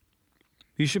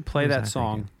 You should play that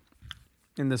song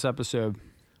in this episode.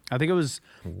 I think it was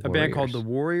a band called The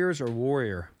Warriors or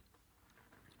Warrior.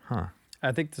 Huh.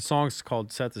 I think the song's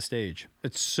called Set the Stage.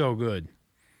 It's so good.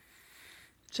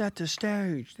 Set the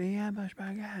stage. The ambush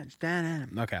begins.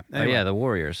 Okay. Anyway. Oh, yeah, The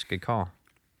Warriors. Good call.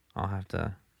 I'll have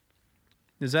to.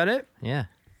 Is that it? Yeah.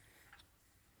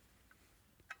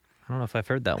 I don't know if I've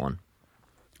heard that one.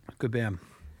 Good band.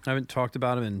 I haven't talked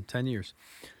about them in 10 years.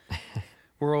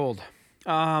 We're old.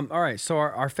 All right. So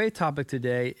our faith topic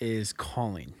today is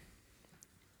calling.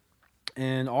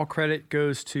 And all credit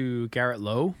goes to Garrett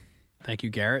Lowe. Thank you,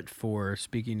 Garrett, for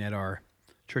speaking at our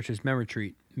church's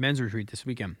men's retreat this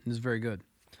weekend. This is very good.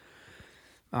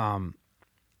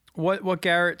 What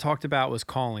Garrett talked about was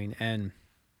calling, and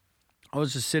I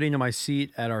was just sitting in my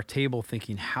seat at our table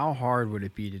thinking, how hard would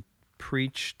it be to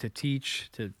preach, to teach,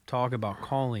 to talk about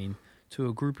calling to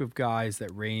a group of guys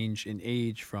that range in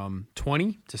age from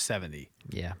 20 to 70.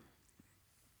 Yeah.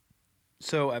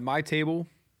 So at my table,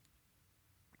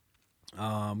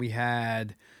 we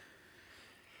had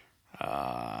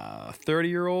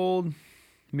 30-year-old,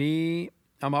 me,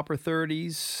 I'm upper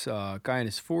 30s, guy in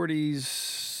his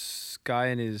 40s,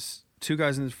 two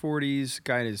guys in his 40s,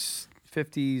 guy in his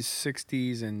 50s,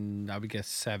 60s, and I would guess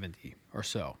 70 or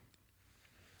so.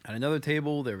 At another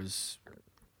table, there was,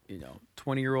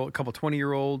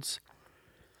 20-year-olds.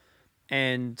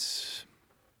 And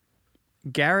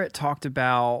Garrett talked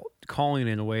about calling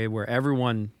in a way where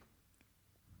everyone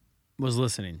was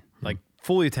listening, like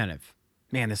fully attentive.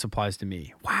 Man, this applies to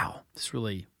me. Wow, this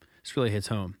really hits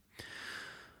home.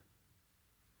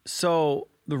 So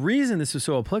the reason this was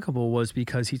so applicable was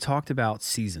because he talked about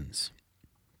seasons.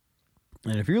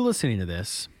 And if you're listening to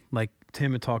this, like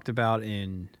Tim had talked about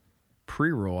in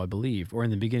pre-roll, I believe, or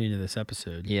in the beginning of this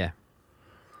episode. Yeah.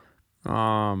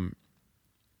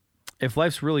 If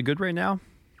life's really good right now,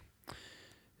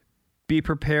 be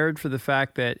prepared for the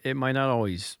fact that it might not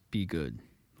always be good.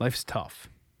 Life's tough,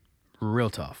 real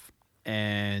tough.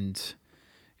 And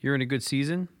you're in a good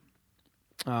season.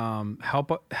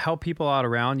 Help people out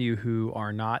around you who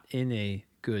are not in a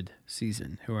good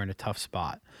season, who are in a tough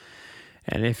spot.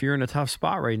 And if you're in a tough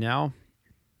spot right now,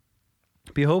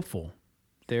 be hopeful.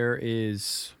 There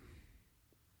is,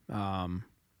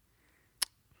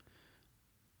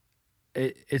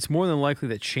 it's more than likely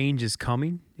that change is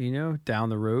coming, down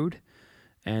the road,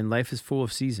 and life is full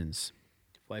of seasons.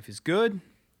 If life is good,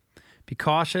 be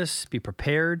cautious, be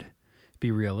prepared,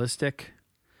 be realistic.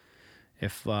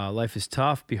 If life is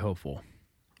tough, be hopeful.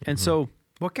 And so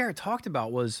what Garrett talked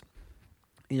about was,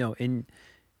 in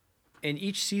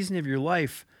each season of your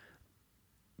life,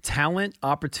 talent,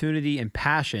 opportunity, and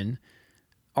passion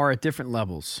are at different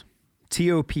levels.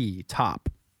 T-O-P, top.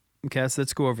 Okay, so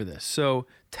let's go over this. So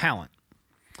talent.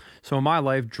 So in my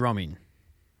life, drumming,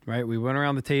 right? We went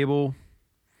around the table.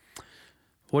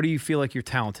 What do you feel like you're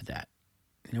talented at?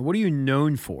 What are you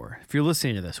known for? If you're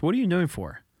listening to this, what are you known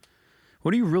for?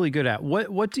 What are you really good at?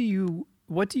 What do you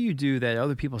do that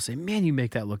other people say, man, you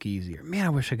make that look easier. Man, I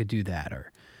wish I could do that.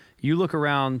 Or you look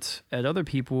around at other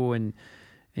people and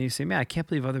you say, man, I can't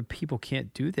believe other people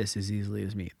can't do this as easily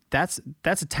as me. That's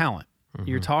a talent. Mm-hmm.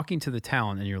 You're talking to the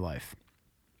talent in your life.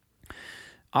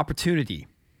 Opportunity.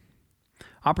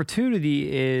 Opportunity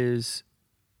is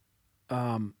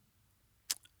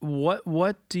what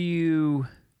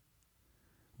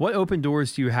open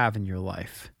doors do you have in your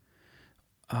life?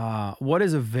 What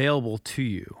is available to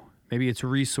you? Maybe it's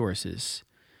resources.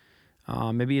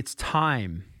 Maybe it's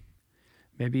time.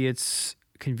 Maybe it's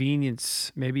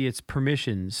convenience. Maybe it's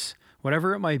permissions.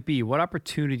 whatever it might be, what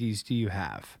opportunities do you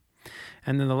have?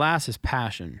 And then the last is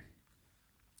passion.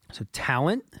 So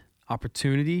talent,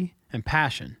 opportunity, and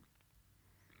passion.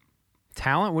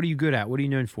 Talent, what are you good at? What are you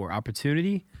known for?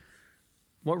 Opportunity,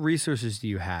 what resources do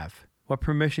you have? What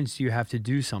permissions do you have to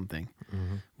do something?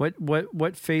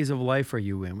 What phase of life are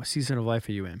you in? What season of life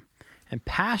are you in? And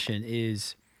passion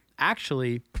is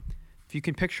actually, if you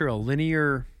can picture a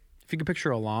line,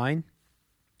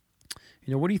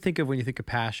 what do you think of when you think of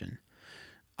passion?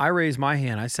 I raised my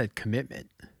hand. I said commitment.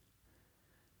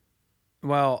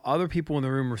 Well, other people in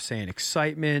the room were saying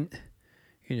excitement,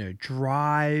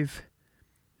 drive,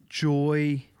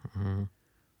 joy.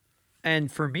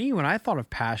 And for me, when I thought of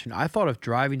passion, I thought of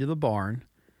driving to the barn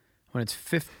when it's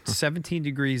 17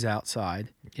 degrees outside.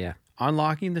 Yeah.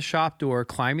 Unlocking the shop door,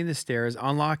 climbing the stairs,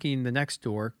 unlocking the next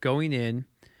door, going in,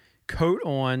 coat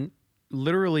on,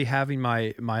 literally having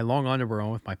my long underwear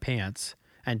on with my pants,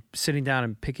 and sitting down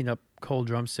and picking up cold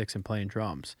drumsticks and playing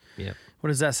drums. Yep. What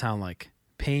does that sound like?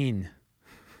 Pain,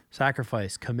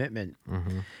 sacrifice, commitment.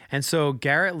 And so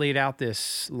Garrett laid out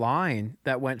this line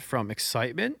that went from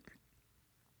excitement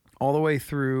all the way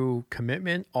through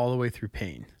commitment, all the way through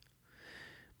pain.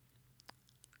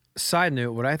 Side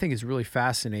note, what I think is really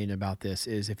fascinating about this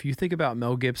is if you think about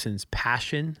Mel Gibson's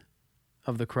Passion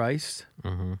of the Christ,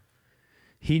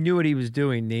 he knew what he was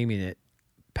doing naming it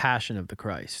Passion of the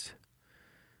Christ,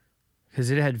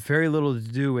 because it had very little to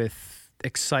do with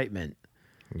excitement.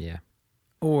 Yeah.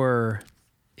 Or,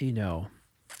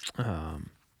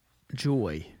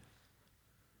 joy.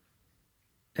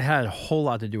 It had a whole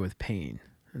lot to do with pain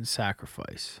and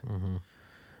sacrifice.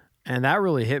 And that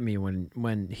really hit me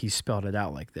when he spelled it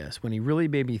out like this. When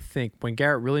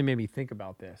Garrett really made me think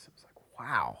about this, it was like,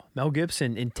 wow, Mel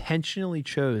Gibson intentionally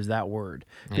chose that word.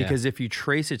 Because if you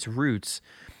trace its roots,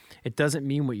 it doesn't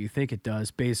mean what you think it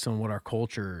does based on what our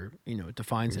culture,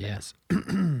 defines it as.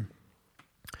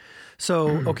 So,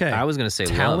 okay. I was going to say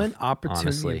talent, love, opportunity,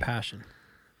 honestly. and passion.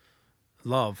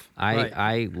 Love.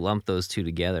 I lump those two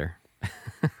together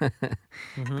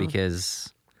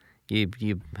because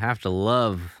you have to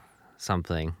love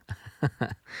something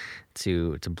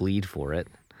to bleed for it,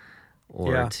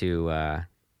 or to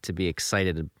be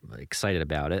excited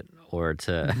about it, or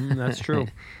to that's true.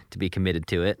 to be committed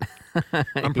to it.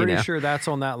 I'm pretty sure that's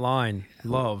on that line.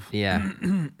 Love. Yeah.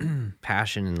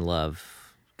 Passion and love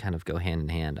kind of go hand in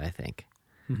hand, I think.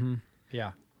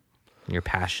 Yeah. You're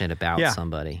passionate about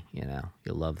somebody, you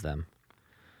love them.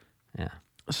 Yeah.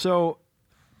 So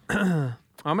I'm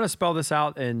going to spell this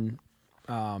out in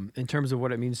terms of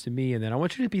what it means to me, and then I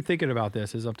want you to be thinking about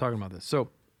this as I'm talking about this. So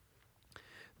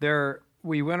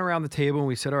we went around the table and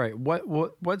we said, all right,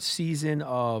 what season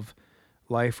of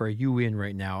life are you in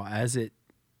right now as it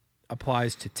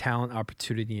applies to talent,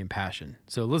 opportunity, and passion?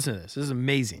 So listen to this. This is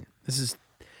amazing.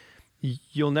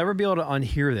 You'll never be able to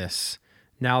unhear this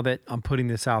now that I'm putting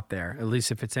this out there, at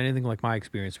least if it's anything like my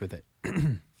experience with it.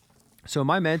 So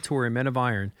my mentor in Men of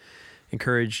Iron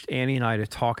encouraged Annie and I to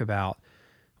talk about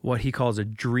what he calls a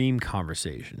dream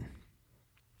conversation.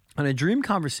 And a dream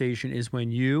conversation is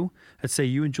when let's say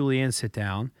you and Julianne sit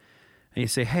down and you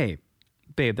say, hey,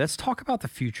 babe, let's talk about the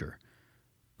future.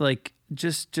 Like,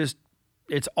 just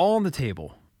it's all on the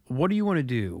table. What do you want to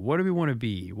do? What do we want to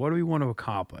be? What do we want to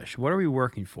accomplish? What are we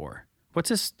working for? What's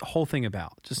this whole thing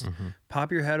about? Just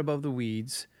pop your head above the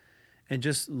weeds and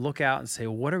just look out and say,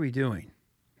 what are we doing?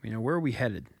 Where are we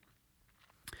headed?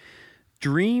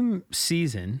 Dream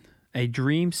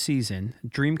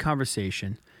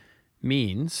conversation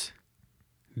means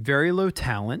very low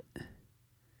talent,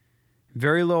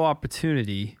 very low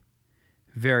opportunity,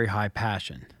 very high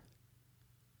passion.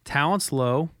 Talent's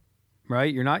low,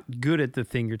 right? You're not good at the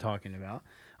thing you're talking about.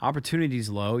 Opportunity's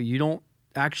low. You don't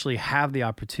actually have the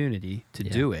opportunity to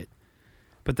do it,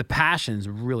 but the passion's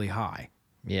really high.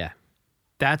 Yeah.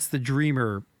 That's the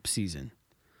dreamer season.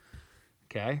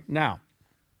 Okay. Now,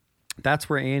 that's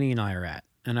where Annie and I are at.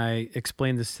 And I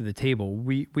explained this to the table.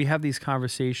 We have these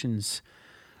conversations,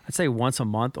 I'd say once a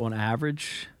month on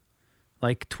average.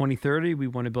 Like 2030, we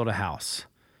want to build a house.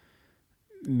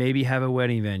 Maybe have a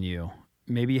wedding venue.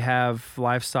 Maybe have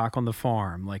livestock on the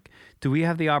farm. Like, do we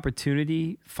have the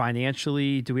opportunity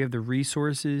financially? Do we have the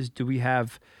resources? Do we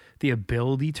have the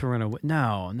ability to run a...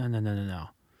 No.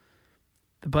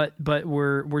 But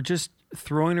we're just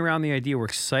throwing around the idea. We're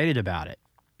excited about it.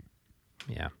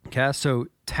 Yeah. Okay. So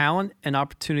talent and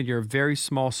opportunity are very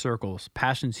small circles.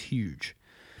 Passion's huge.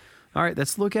 All right.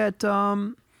 Let's look at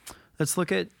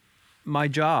my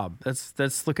job.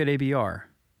 Let's look at ABR.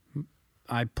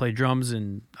 I play drums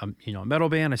in a metal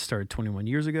band. I started 21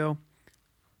 years ago.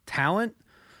 Talent,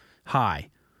 high.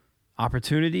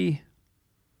 Opportunity,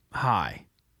 high.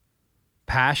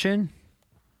 Passion,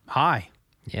 high.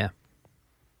 Yeah.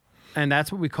 And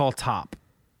that's what we call top.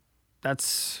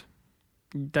 That's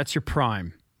your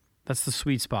prime. That's the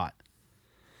sweet spot.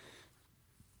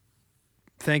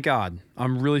 Thank God.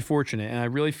 I'm really fortunate, and I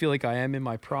really feel like I am in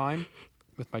my prime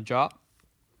with my job.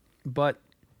 But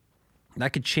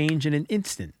that could change in an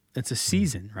instant. It's a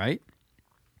season, right?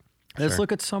 Sure. Let's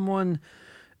look at someone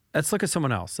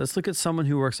else. Let's look at someone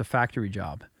who works a factory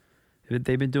job.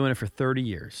 They've been doing it for 30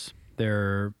 years.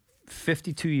 They're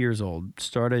 52 years old,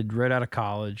 started right out of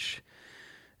college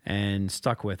and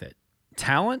stuck with it.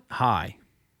 Talent, high.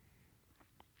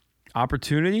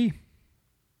 Opportunity,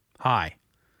 high.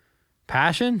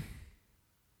 Passion,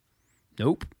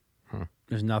 nope.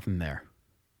 There's nothing there.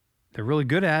 They're really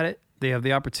good at it. They have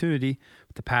the opportunity,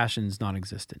 but the passion's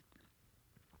non-existent.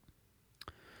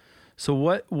 So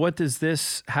what does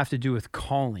this have to do with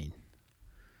calling?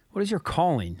 What is your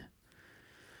calling?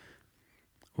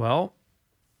 Well,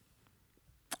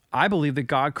 I believe that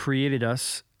God created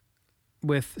us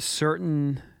with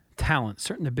certain talents,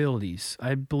 certain abilities.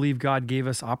 I believe God gave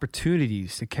us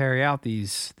opportunities to carry out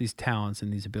these talents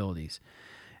and these abilities.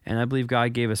 And I believe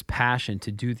God gave us passion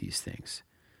to do these things.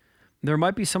 There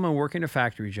might be someone working a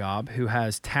factory job who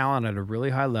has talent at a really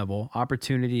high level,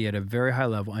 opportunity at a very high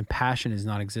level, and passion is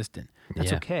non-existent.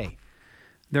 That's okay.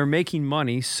 They're making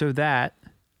money so that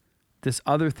this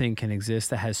other thing can exist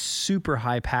that has super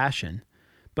high passion,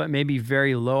 but maybe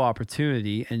very low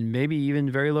opportunity and maybe even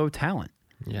very low talent.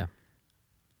 Yeah.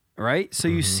 Right? So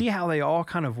you see how they all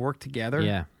kind of work together.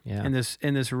 Yeah. In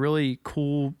this really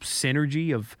cool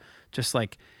synergy of just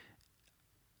like,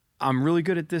 I'm really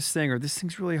good at this thing, or this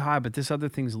thing's really high, but this other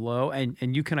thing's low.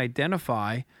 And you can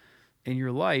identify in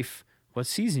your life what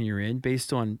season you're in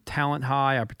based on talent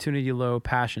high, opportunity low,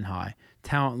 passion high.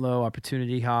 Talent low,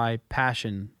 opportunity high,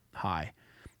 passion high.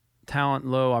 Talent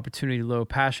low, opportunity low,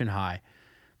 passion high.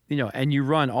 And you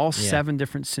run all 7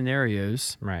 different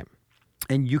scenarios. Right.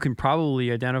 And you can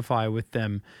probably identify with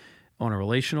them on a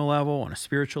relational level, on a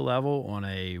spiritual level, on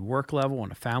a work level,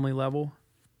 on a family level.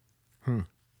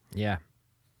 Yeah.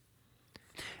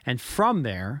 And from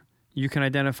there, you can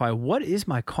identify, what is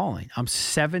my calling? I'm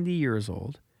 70 years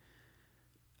old.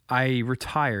 I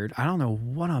retired. I don't know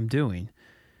what I'm doing.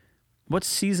 What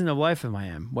season of life am I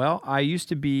in? Well, I used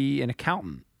to be an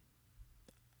accountant.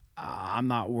 I'm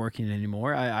not working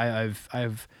anymore. I have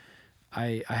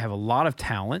a lot of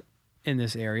talent in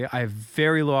this area. I have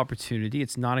very low opportunity.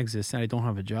 It's non-existent. I don't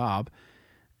have a job.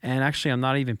 And actually, I'm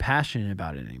not even passionate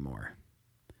about it anymore.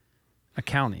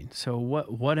 Accounting. So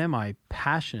what am I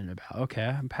passionate about? Okay,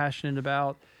 I'm passionate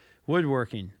about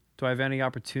woodworking. Do I have any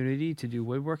opportunity to do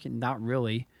woodworking? Not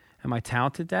really. Am I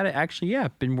talented at it? Actually, yeah.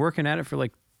 I've been working at it for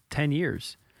like 10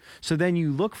 years. So then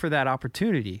you look for that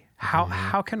opportunity.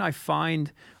 How can I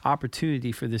find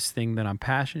opportunity for this thing that I'm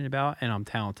passionate about and I'm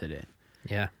talented in?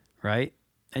 Yeah. Right?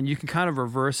 And you can kind of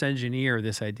reverse engineer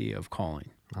this idea of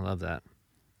calling. I love that.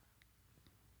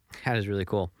 That is really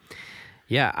cool.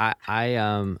 Yeah,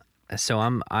 so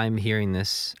I'm hearing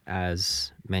this,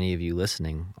 as many of you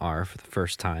listening are, for the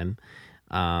first time.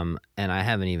 And I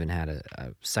haven't even had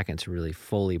a second to really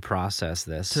fully process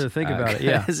this. To think about it,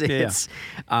 yeah.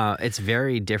 It's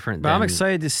very different. But I'm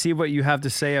excited to see what you have to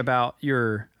say about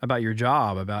your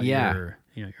job, about your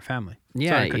family.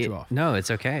 Yeah, sorry to cut you off. No,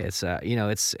 it's okay. It's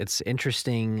it's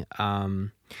interesting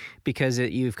because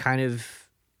you've kind of,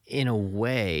 in a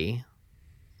way,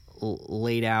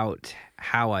 laid out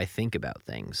how I think about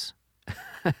things,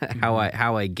 how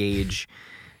I gauge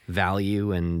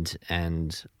value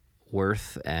and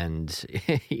worth, and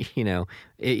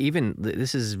even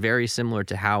this is very similar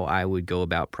to how I would go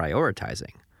about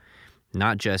prioritizing,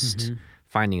 not just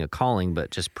finding a calling,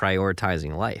 but just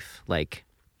prioritizing life. Like,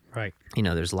 right.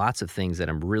 There's lots of things that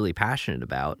I'm really passionate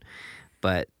about,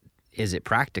 but is it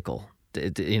practical?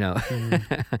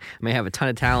 May have a ton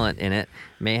of talent in it,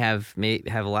 may have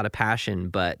a lot of passion,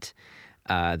 but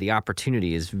the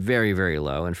opportunity is very, very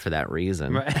low, and for that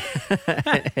reason,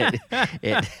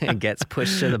 it gets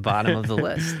pushed to the bottom of the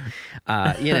list.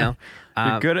 You're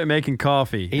good at making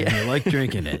coffee, and you like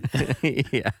drinking it.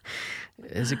 Yeah.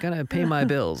 Is it going to pay my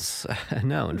bills?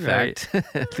 No, in fact,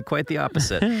 quite the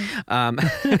opposite.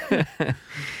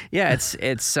 Yeah,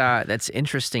 that's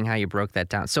interesting how you broke that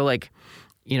down. So, like,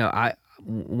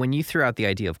 when you threw out the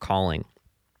idea of calling,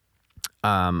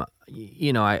 I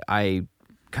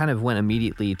kind of went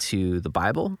immediately to the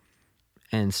Bible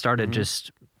and started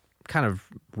just kind of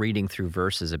reading through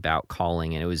verses about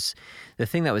calling. And it was, the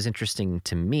thing that was interesting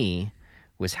to me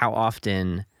was how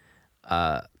often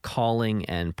calling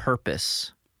and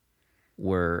purpose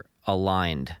were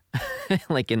aligned,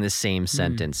 like in the same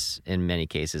sentence in many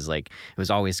cases. Like it was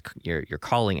always your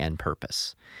calling and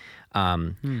purpose,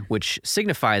 which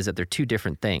signifies that they're two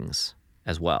different things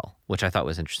as well, which I thought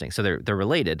was interesting. So they're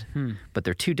related, but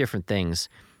they're two different things.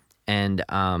 And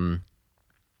I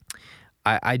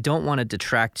don't want to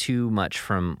detract too much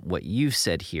from what you've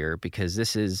said here, because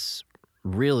this is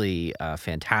really a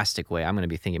fantastic way. I'm going to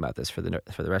be thinking about this for the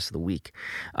rest of the week.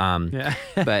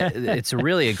 But it's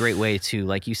really a great way to,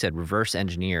 like you said, reverse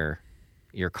engineer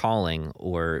your calling,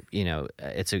 or,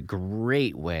 it's a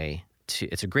great way to,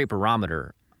 it's a great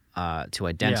barometer to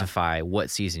identify what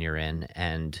season you're in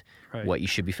and what you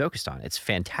should be focused on. It's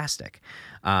fantastic.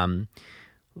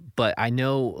 But I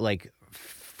know, like,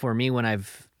 for me, when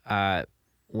I've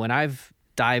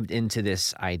dived into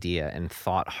this idea and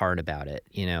thought hard about it,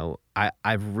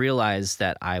 I've realized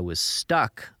that I was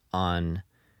stuck on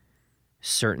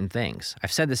certain things.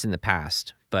 I've said this in the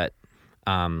past, but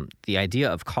the idea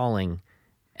of calling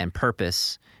and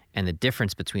purpose and the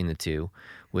difference between the two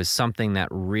was something that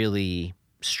really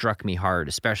struck me hard,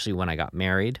 especially when I got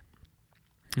married.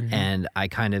 And I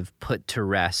kind of put to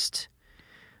rest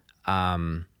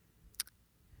the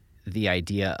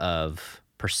idea of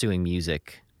pursuing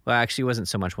music. Well, actually, it wasn't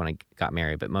so much when I got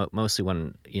married, but mostly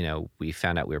when, we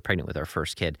found out we were pregnant with our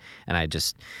first kid. And I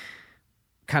just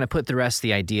kind of put to rest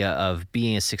the idea of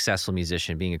being a successful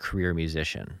musician, being a career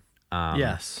musician.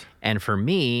 Yes. And for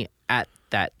me, at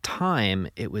that time,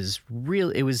 it was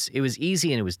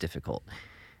easy and it was difficult.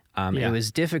 It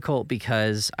was difficult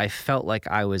because I felt like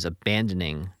I was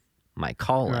abandoning my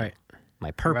calling,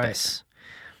 my purpose,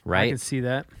 right? I can see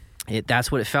that.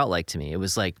 That's what it felt like to me. It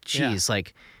was like, geez,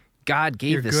 like God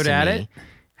gave You're this good to at me. it.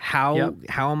 How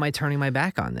am I turning my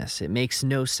back on this? It makes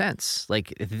no sense.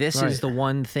 Like, this is the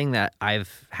one thing that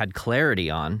I've had clarity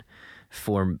on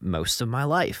for most of my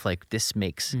life. Like, this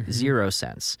makes zero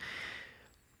sense.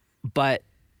 But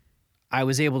I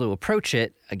was able to approach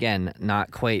it, again,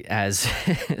 not quite as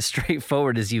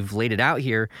straightforward as you've laid it out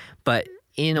here, but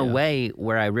in a way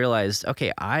where I realized,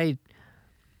 okay, I'm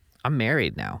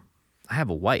married now. I have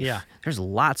a wife. Yeah. There's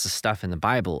lots of stuff in the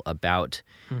Bible about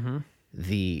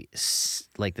the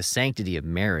sanctity of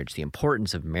marriage, the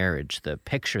importance of marriage, the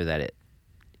picture that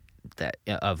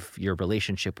of your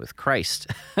relationship with Christ.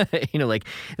 Like,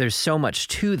 there's so much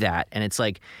to that, and it's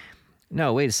like,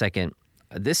 no, wait a second.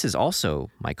 This is also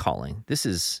my calling. This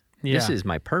is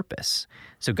my purpose.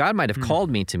 So God might have called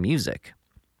me to music.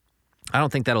 I don't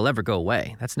think that'll ever go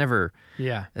away. That's never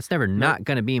not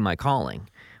going to be my calling.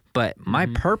 But my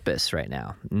purpose right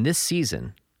now, in this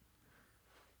season,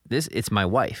 it's my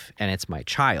wife and it's my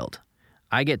child.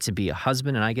 I get to be a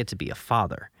husband and I get to be a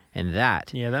father. And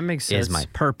that makes sense. is my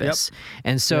purpose. Yep.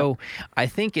 And so I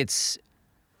think it's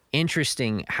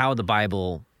interesting how the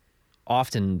Bible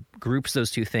often groups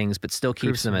those two things, but still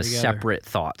keeps them as separate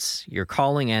thoughts, your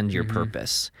calling and your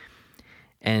purpose.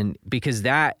 And because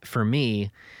that, for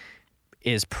me,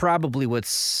 is probably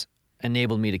what's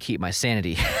enabled me to keep my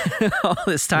sanity all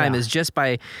this time, is just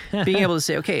by being able to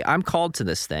say, okay, I'm called to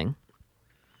this thing.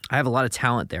 I have a lot of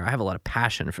talent there. I have a lot of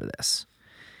passion for this.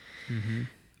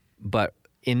 But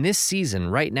in this season,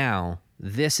 right now,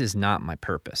 this is not my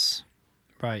purpose.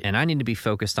 Right. And I need to be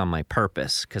focused on my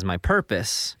purpose, because my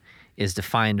purpose is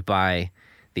defined by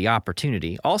the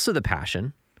opportunity, also the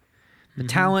passion, the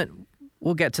talent.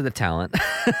 We'll get to the talent.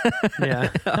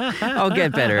 I'll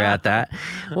get better at that.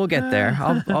 We'll get there.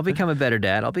 I'll become a better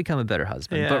dad. I'll become a better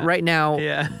husband. But right now,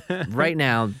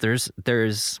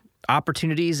 there's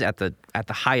opportunities at the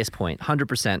highest point,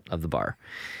 100% of the bar.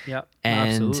 Yep.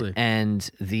 And absolutely. And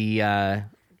the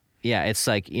it's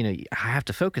like, I have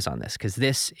to focus on this because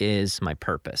this is my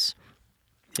purpose.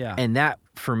 Yeah. And that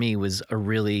for me was a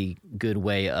really good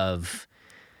way of,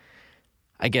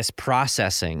 I guess,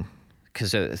 processing.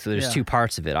 Because there's two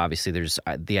parts of it. Obviously, there's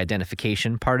the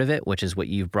identification part of it, which is what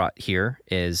you've brought here,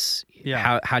 is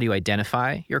how do you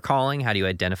identify your calling? How do you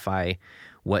identify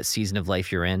what season of life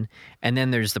you're in? And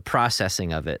then there's the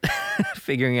processing of it,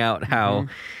 figuring out how,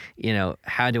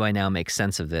 how do I now make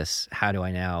sense of this? How do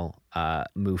I now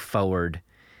move forward?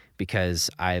 Because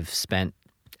I've spent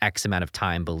X amount of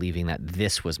time believing that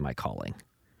this was my calling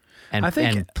and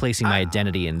placing my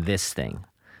identity in this thing,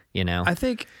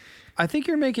 I think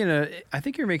you're making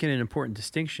an important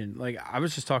distinction. Like, I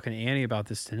was just talking to Annie about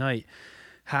this tonight,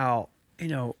 how,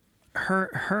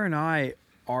 her and I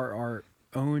are our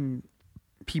own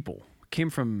people, came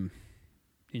from,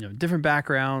 different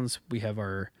backgrounds. We have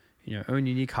our, own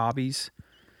unique hobbies,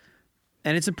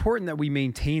 and it's important that we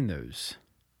maintain those.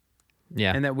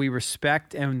 Yeah. And that we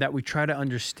respect and that we try to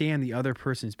understand the other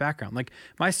person's background. Like,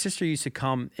 my sister used to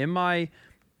come in my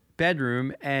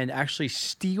bedroom and actually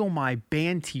steal my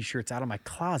band t-shirts out of my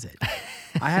closet.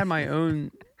 I had my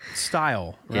own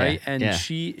style, right? Yeah, and yeah.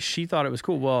 she thought it was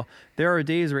cool. Well, there are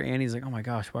days where Annie's like, oh my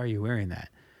gosh, why are you wearing that?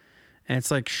 And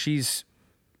it's like, she's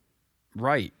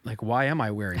right. Like, why am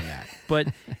I wearing that? But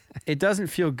it doesn't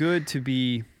feel good to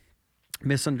be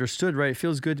misunderstood, right? It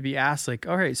feels good to be asked, like,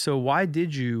 all right, so why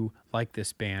did you like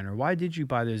this band, or why did you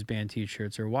buy those band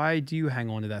t-shirts, or why do you hang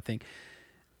on to that thing?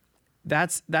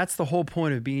 That's the whole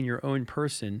point of being your own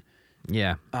person.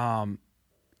 Yeah.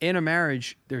 In a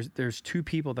marriage, there's two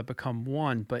people that become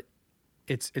one, but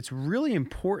it's really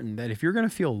important that if you're going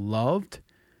to feel loved,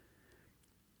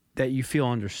 that you feel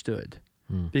understood,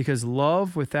 because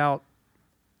love without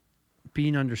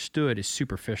being understood is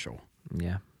superficial.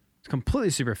 Yeah. It's completely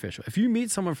superficial. If you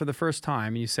meet someone for the first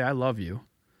time and you say, I love you,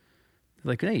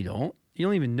 they're like, no, you don't. You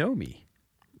don't even know me.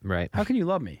 Right. How can you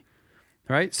love me?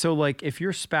 Right? So like, if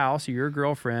your spouse or your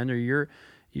girlfriend or your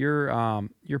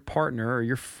partner or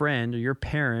your friend or your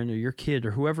parent or your kid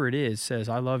or whoever it is says,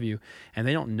 I love you, and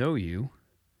they don't know you,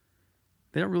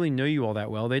 they don't really know you all that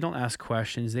well, they don't ask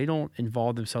questions, they don't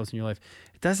involve themselves in your life,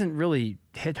 it doesn't really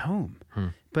hit home.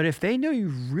 But if they know you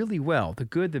really well, the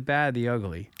good, the bad, the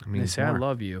ugly, and they say, I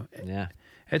love you, Yeah.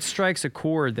 it strikes a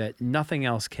chord that nothing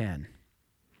else can.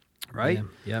 Right?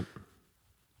 Yeah. Yep.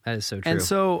 That is so true. And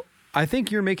so I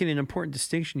think you're making an important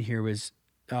distinction here,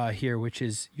 which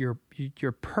is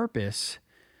your purpose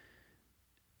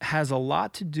has a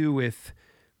lot to do with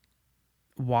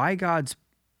why God's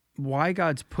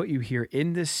put you here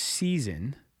in this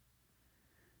season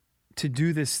to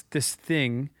do this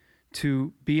thing,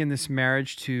 to be in this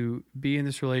marriage, to be in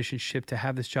this relationship, to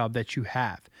have this job that you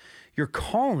have. Your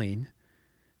calling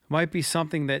might be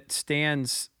something that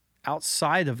stands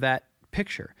outside of that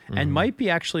picture and might be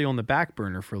actually on the back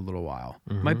burner for a little while,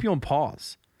 might be on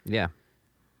pause. Yeah.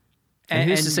 And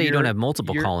who's to say you don't have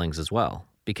multiple you're- callings as well?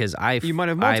 Because You might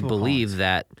have I multiple believe callings.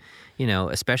 that,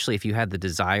 especially if you had the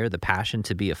desire, the passion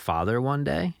to be a father one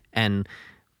day, and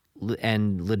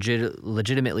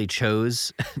legitimately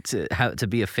chose to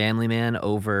be a family man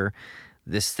over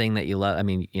this thing that you love. I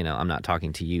mean, I'm not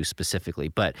talking to you specifically,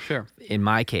 but Sure. in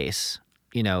my case,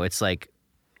 it's like,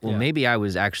 well, Yeah. maybe I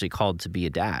was actually called to be a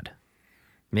dad.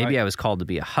 Maybe Right. I was called to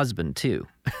be a husband too.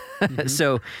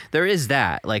 So there is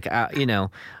that, like,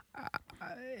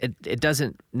 it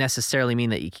doesn't necessarily mean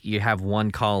that you have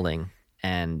one calling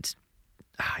and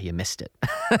you missed it.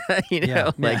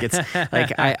 Like it's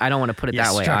like, I don't want to put it You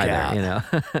that way struck either,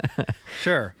 out.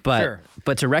 Sure.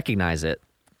 But to recognize it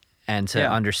and to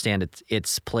Yeah. understand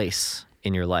its place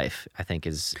in your life, I think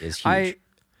is huge.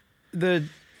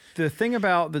 The thing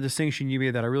about the distinction you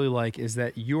made that I really like is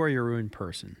that you are your own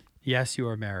person. Yes, you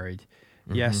are married.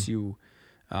 Yes, you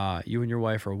and your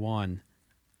wife are one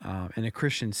in a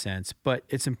Christian sense. But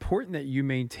it's important that you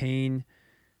maintain.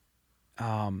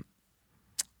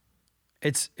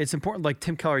 It's important, like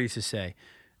Tim Keller used to say,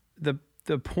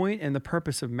 the point and the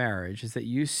purpose of marriage is that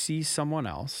you see someone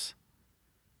else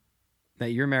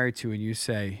that you're married to, and you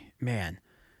say, "Man,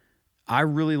 I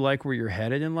really like where you're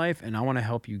headed in life, and I want to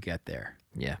help you get there."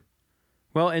 Yeah.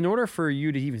 Well, in order for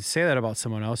you to even say that about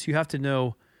someone else, you have to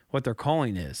know what their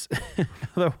calling is.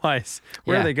 Otherwise,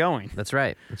 where Yeah. are they going? That's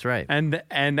right. And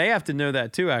they have to know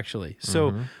that too, actually.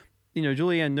 So,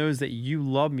 Julianne knows that you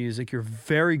love music, you're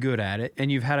very good at it,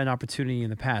 and you've had an opportunity in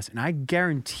the past. And I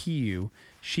guarantee you,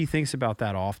 she thinks about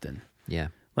that often. Yeah.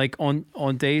 Like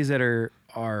on days that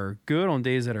are good, on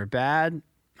days that are bad,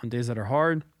 on days that are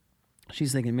hard,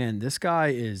 she's thinking, man, this guy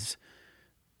is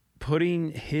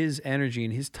putting his energy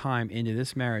and his time into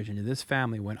this marriage, into this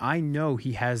family, when I know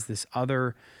he has this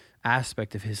other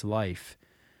aspect of his life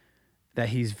that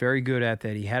he's very good at,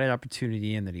 that he had an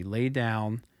opportunity in, that he laid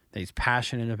down, that he's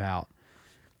passionate about.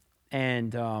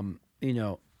 And,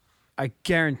 I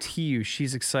guarantee you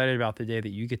she's excited about the day that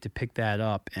you get to pick that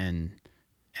up and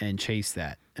chase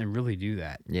that and really do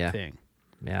that thing.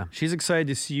 Yeah. She's excited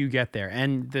to see you get there.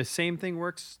 And the same thing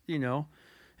works,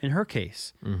 in her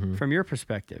case, from your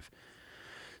perspective.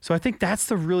 So I think that's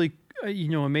the really,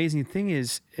 amazing thing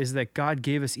is that God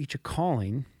gave us each a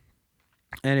calling,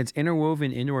 and it's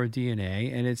interwoven into our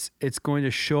DNA, and it's going to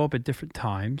show up at different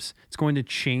times. It's going to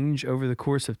change over the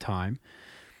course of time.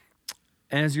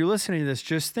 And as you're listening to this,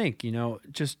 just think,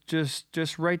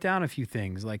 just write down a few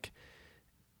things, like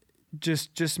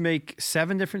just make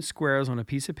 7 different squares on a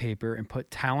piece of paper and put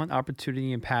talent,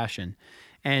 opportunity, and passion.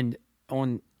 And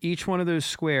on each one of those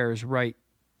squares, write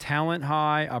talent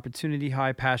high, opportunity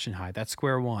high, passion high. That's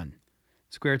square 1.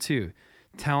 Square 2,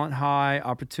 talent high,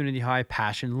 opportunity high,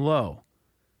 passion low.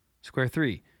 Square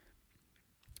 3,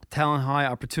 talent high,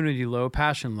 opportunity low,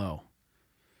 passion low.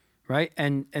 right?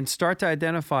 And start to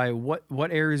identify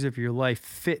what areas of your life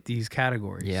fit these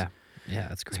categories. Yeah. Yeah,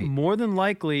 that's It's great. more than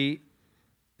likely,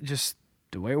 just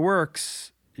the way it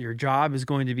works, your job is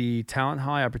going to be talent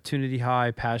high, opportunity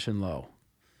high, passion low.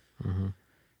 Mm-hmm.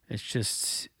 It's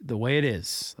just the way it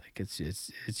is. Like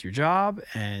it's your job,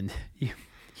 and you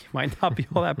might not be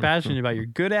all that passionate about it. You're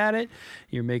good at it.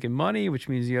 You're making money, which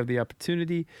means you have the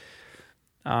opportunity.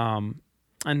 And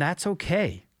that's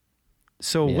okay.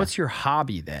 So what's your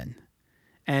hobby then?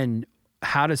 And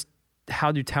how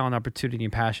do talent, opportunity,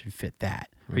 and passion fit that?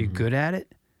 Are you good at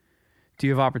it? Do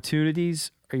you have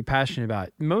opportunities? Are you passionate about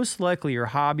it? Most likely your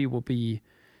hobby will be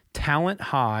talent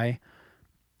high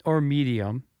or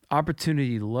medium,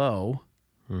 opportunity low,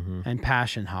 and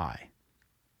passion high.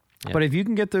 Yep. But if you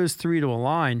can get those three to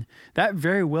align, that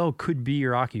very well could be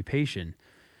your occupation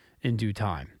in due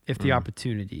time if the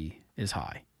opportunity is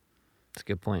high. That's a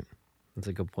good point.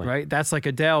 Right? That's like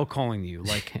Adele calling you.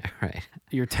 Like, right.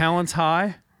 Your talent's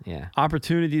high, Yeah.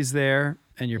 opportunity's there,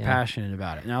 and you're passionate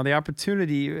about it. Now, the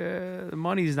opportunity, the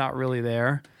money's not really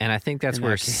there. And I think that's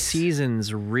where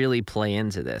seasons really play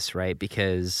into this, right?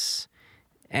 Because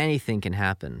anything can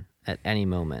happen at any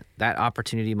moment. That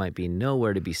opportunity might be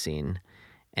nowhere to be seen.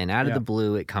 And out of the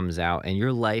blue, it comes out. And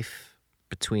your life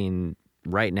between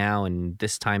right now and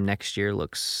this time next year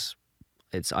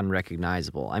it's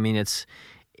unrecognizable. I mean,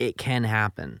 it can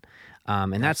happen.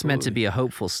 And that's meant to be a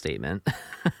hopeful statement.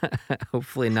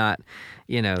 Hopefully not,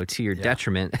 to your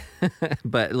detriment.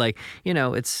 But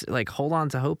it's like, hold on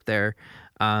to hope there.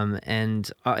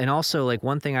 And also, like,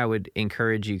 one thing I would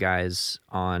encourage you guys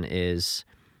on is,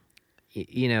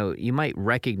 you might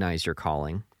recognize your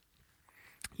calling.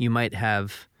 You might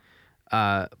have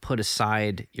put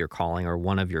aside your calling or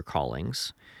one of your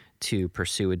callings to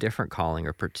pursue a different calling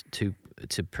or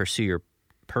to pursue your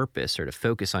purpose or to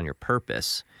focus on your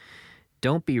purpose.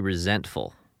 Don't be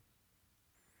resentful.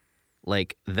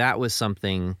 Like, that was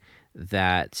something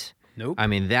that, nope. I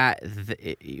mean,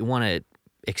 you want to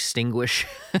extinguish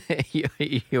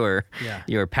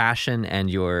your passion and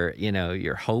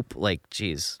your hope. Like,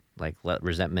 geez, like, let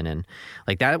resentment in.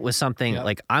 Like, that was something,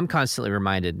 like, I'm constantly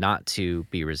reminded not to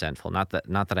be resentful. Not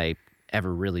that I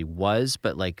ever really was,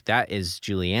 but like, that is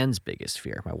Julianne's biggest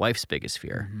fear. My wife's biggest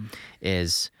fear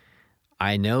is,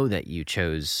 I know that you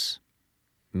chose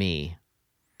me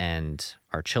and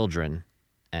our children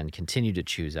and continue to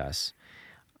choose us.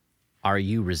 Are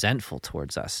you resentful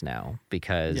towards us now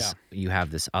because you have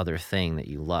this other thing that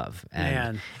you love?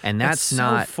 And that's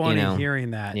not so funny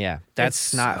hearing that. Yeah,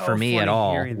 that's not for me at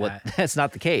all. That's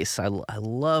not the case. I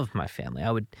love my family.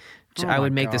 I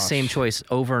would make the same choice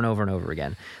over and over and over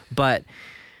again. But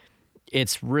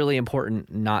it's really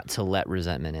important not to let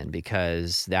resentment in,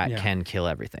 because that can kill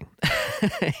everything.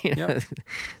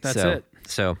 That's it.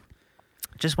 So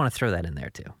just want to throw that in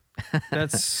there too.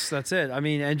 That's it. I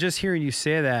mean, and just hearing you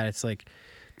say that, it's like,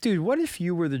 dude, what if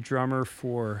you were the drummer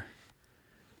for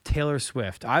Taylor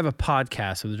Swift? I have a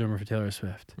podcast with the drummer for Taylor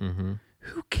Swift. Mm-hmm.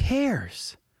 Who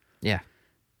cares? Yeah,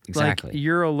 exactly. Like,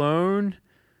 you're alone.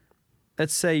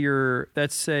 Let's say you're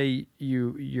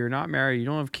not married, you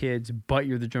don't have kids, but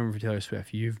you're the drummer for Taylor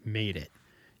Swift. You've made it.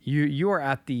 You are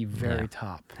at the very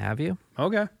top. Have you?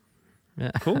 Okay.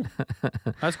 Yeah. Cool.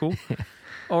 That's cool.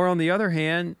 Or on the other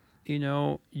hand,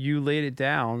 you laid it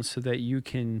down so that you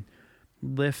can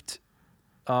lift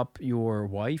up your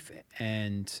wife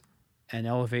and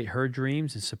elevate her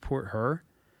dreams and support her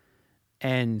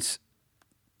and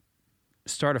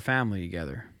start a family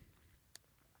together.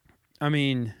 I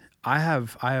mean, I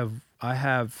have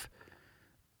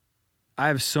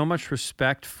so much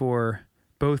respect for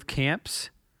both camps.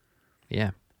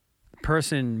 Yeah.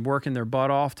 Person working their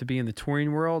butt off to be in the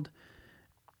touring world,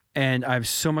 and I have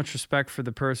so much respect for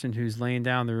the person who's laying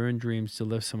down their own dreams to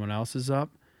lift someone else's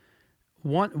up.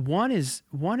 One is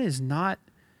not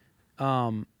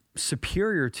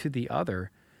superior to the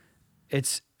other.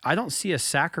 I don't see a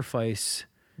sacrifice.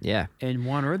 Yeah, in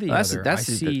one or the other. I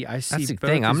see that's the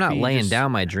thing. I'm not laying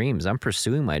down my dreams. I'm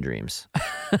pursuing my dreams.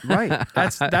 Right.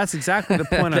 That's exactly the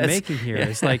point I'm making here. Yeah.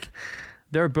 It's like,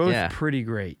 they're both pretty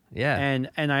great. Yeah.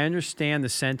 And I understand the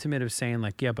sentiment of saying,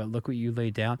 like, yeah, but look what you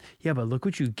laid down. Yeah, but look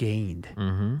what you gained.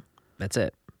 Mm-hmm. That's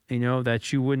it.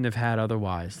 That you wouldn't have had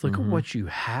otherwise. Look at what you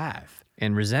have.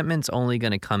 And resentment's only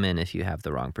going to come in if you have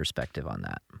the wrong perspective on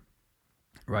that.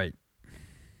 Right.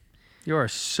 You are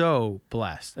so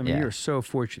blessed. I mean, you're so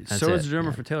fortunate. That's so is the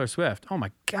drummer for Taylor Swift. Oh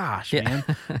my gosh, man.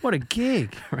 What a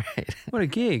gig. Right. What a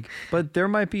gig. But there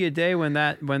might be a day when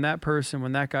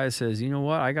that guy says, you know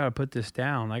what, I got to put this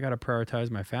down. I got to prioritize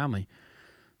my family.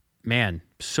 Man,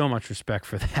 so much respect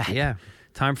for that. Yeah.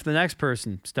 Time for the next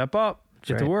person. Step up.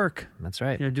 Get to work. That's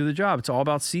right. Do the job. It's all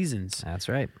about seasons. That's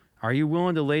right. Are you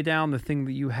willing to lay down the thing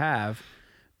that you have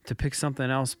to pick something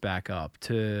else back up,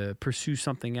 to pursue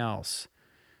something else,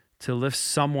 to lift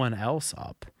someone else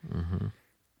up? Mm-hmm.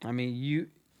 I mean,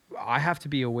 I have to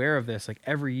be aware of this. Like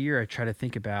every year I try to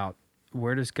think about,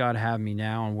 where does God have me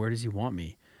now and where does he want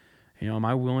me? Am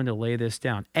I willing to lay this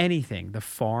down? Anything. The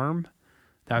farm,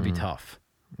 that'd be tough.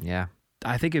 Yeah.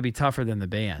 I think it'd be tougher than the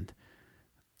band.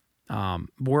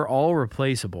 We're all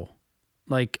replaceable.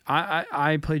 Like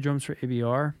I play drums for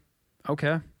ABR.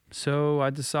 Okay. So I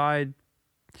decide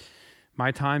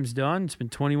my time's done. It's been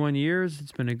 21 years.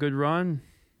 It's been a good run.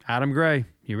 Adam Gray,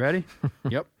 you ready?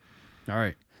 Yep. All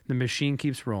right. The machine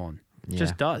keeps rolling. It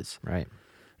just does. Right.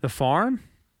 The farm,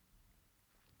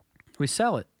 we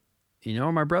sell it.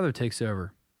 My brother takes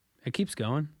over. It keeps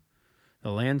going.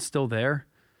 The land's still there.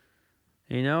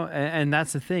 And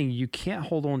that's the thing. You can't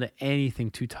hold on to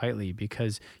anything too tightly,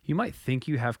 because you might think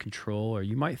you have control, or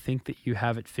you might think that you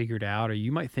have it figured out, or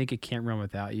you might think it can't run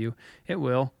without you. It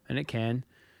will, and it can,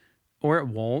 or it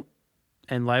won't,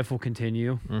 and life will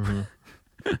continue. Mm-hmm.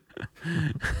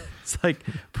 It's like,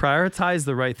 prioritize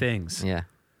the right things. Yeah.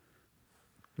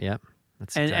 Yep.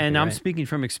 That's And exactly I'm right. speaking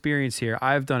from experience here.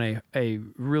 I've done a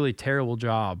really terrible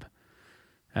job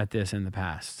at this in the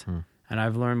past. And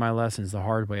I've learned my lessons the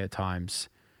hard way at times.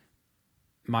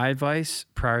 My advice,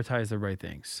 prioritize the right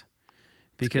things.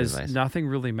 Because nothing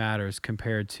really matters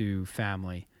compared to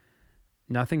family.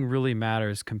 Nothing really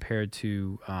matters compared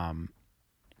to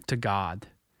God.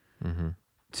 Mm-hmm.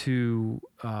 To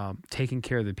taking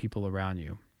care of the people around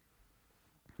you.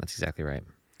 That's exactly right.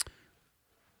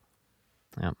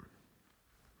 Yep.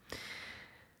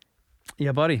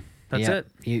 Yeah, buddy. That's it.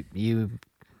 You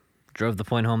drove the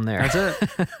point home there. That's it.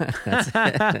 That's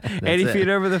it. 80 feet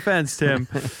over the fence, Tim.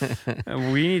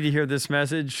 We need to hear this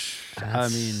message. I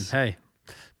mean, hey,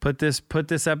 put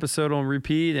this episode on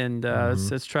repeat, and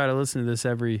let's try to listen to this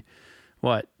every,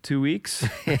 2 weeks?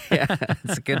 Yeah,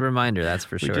 it's a good reminder. That's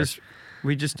for sure.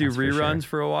 We just do reruns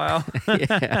for a while.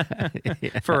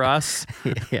 Yeah. For us.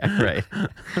 Yeah, right.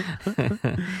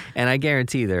 And I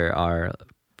guarantee there are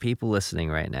people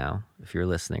listening right now. If you're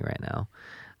listening right now,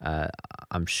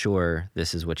 I'm sure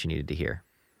this is what you needed to hear,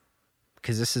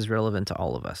 because this is relevant to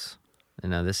all of us.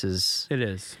 This is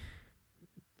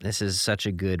such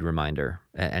a good reminder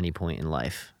at any point in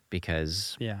life,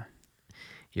 because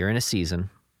you're in a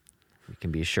season. You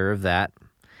can be sure of that.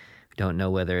 We don't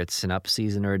know whether it's an up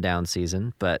season or a down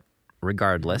season, but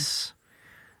regardless,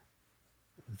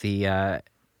 the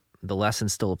lesson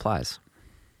still applies,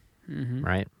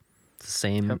 right? It's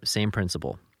the same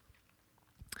principle.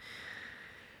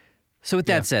 So with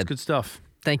that said, good stuff.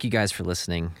 Thank you guys for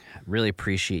listening. Really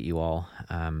appreciate you all.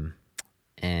 That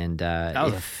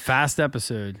was a fast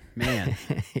episode, man.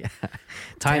 Yeah.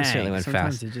 Time certainly went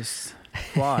sometimes fast. They just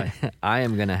fly. I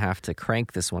am gonna have to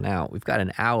crank this one out. We've got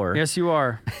an hour. Yes, you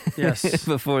are. Yes.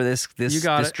 Before this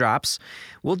drops,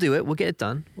 we'll do it. We'll get it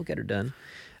done. We'll get her done.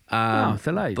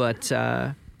 But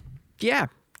yeah,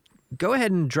 go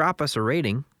ahead and drop us a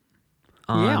rating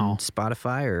on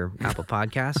Spotify or Apple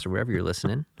Podcasts or wherever you're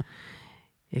listening.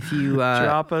 If you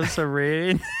drop us a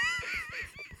rating.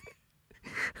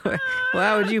 Well,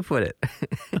 how would you put it?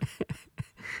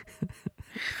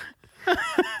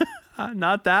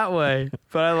 Not that way,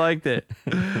 but I liked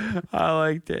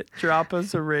it. Drop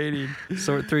us a rating.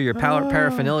 Sort through your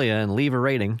paraphernalia and leave a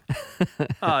rating.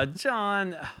 Oh,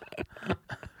 John.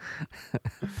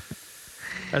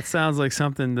 That sounds like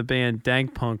something the band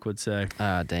Dank Punk would say.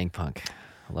 Dank Punk.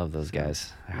 I love those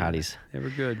guys. They're hotties. They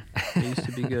were good. They used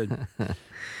to be good.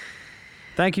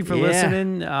 Thank you for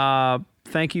listening.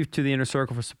 Thank you to the Inner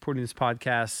Circle for supporting this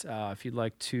podcast. If you'd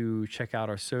like to check out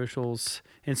our socials,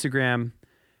 Instagram,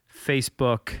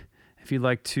 Facebook. If you'd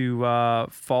like to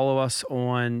follow us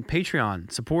on Patreon,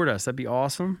 support us. That'd be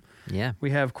awesome. Yeah.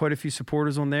 We have quite a few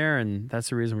supporters on there, and that's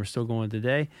the reason we're still going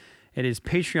today. It is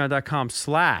patreon.com/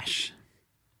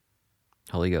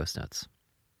 Holy Ghost Notes.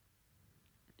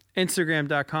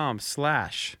 Instagram.com/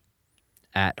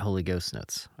 @ Holy Ghost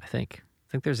Notes, I think.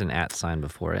 I think there's an @ sign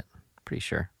before it. Pretty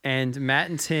sure. And Matt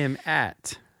and Tim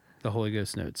at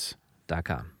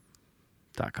theholyghostnotes.com.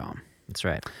 That's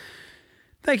right.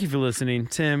 Thank you for listening,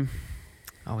 Tim.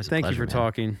 Always a Thank pleasure, you for man.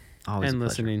 talking Always and a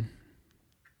pleasure. listening.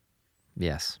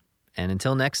 Yes. And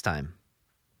until next time.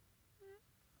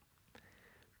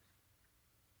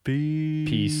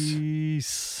 Peace.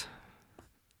 Peace.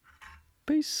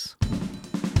 Peace.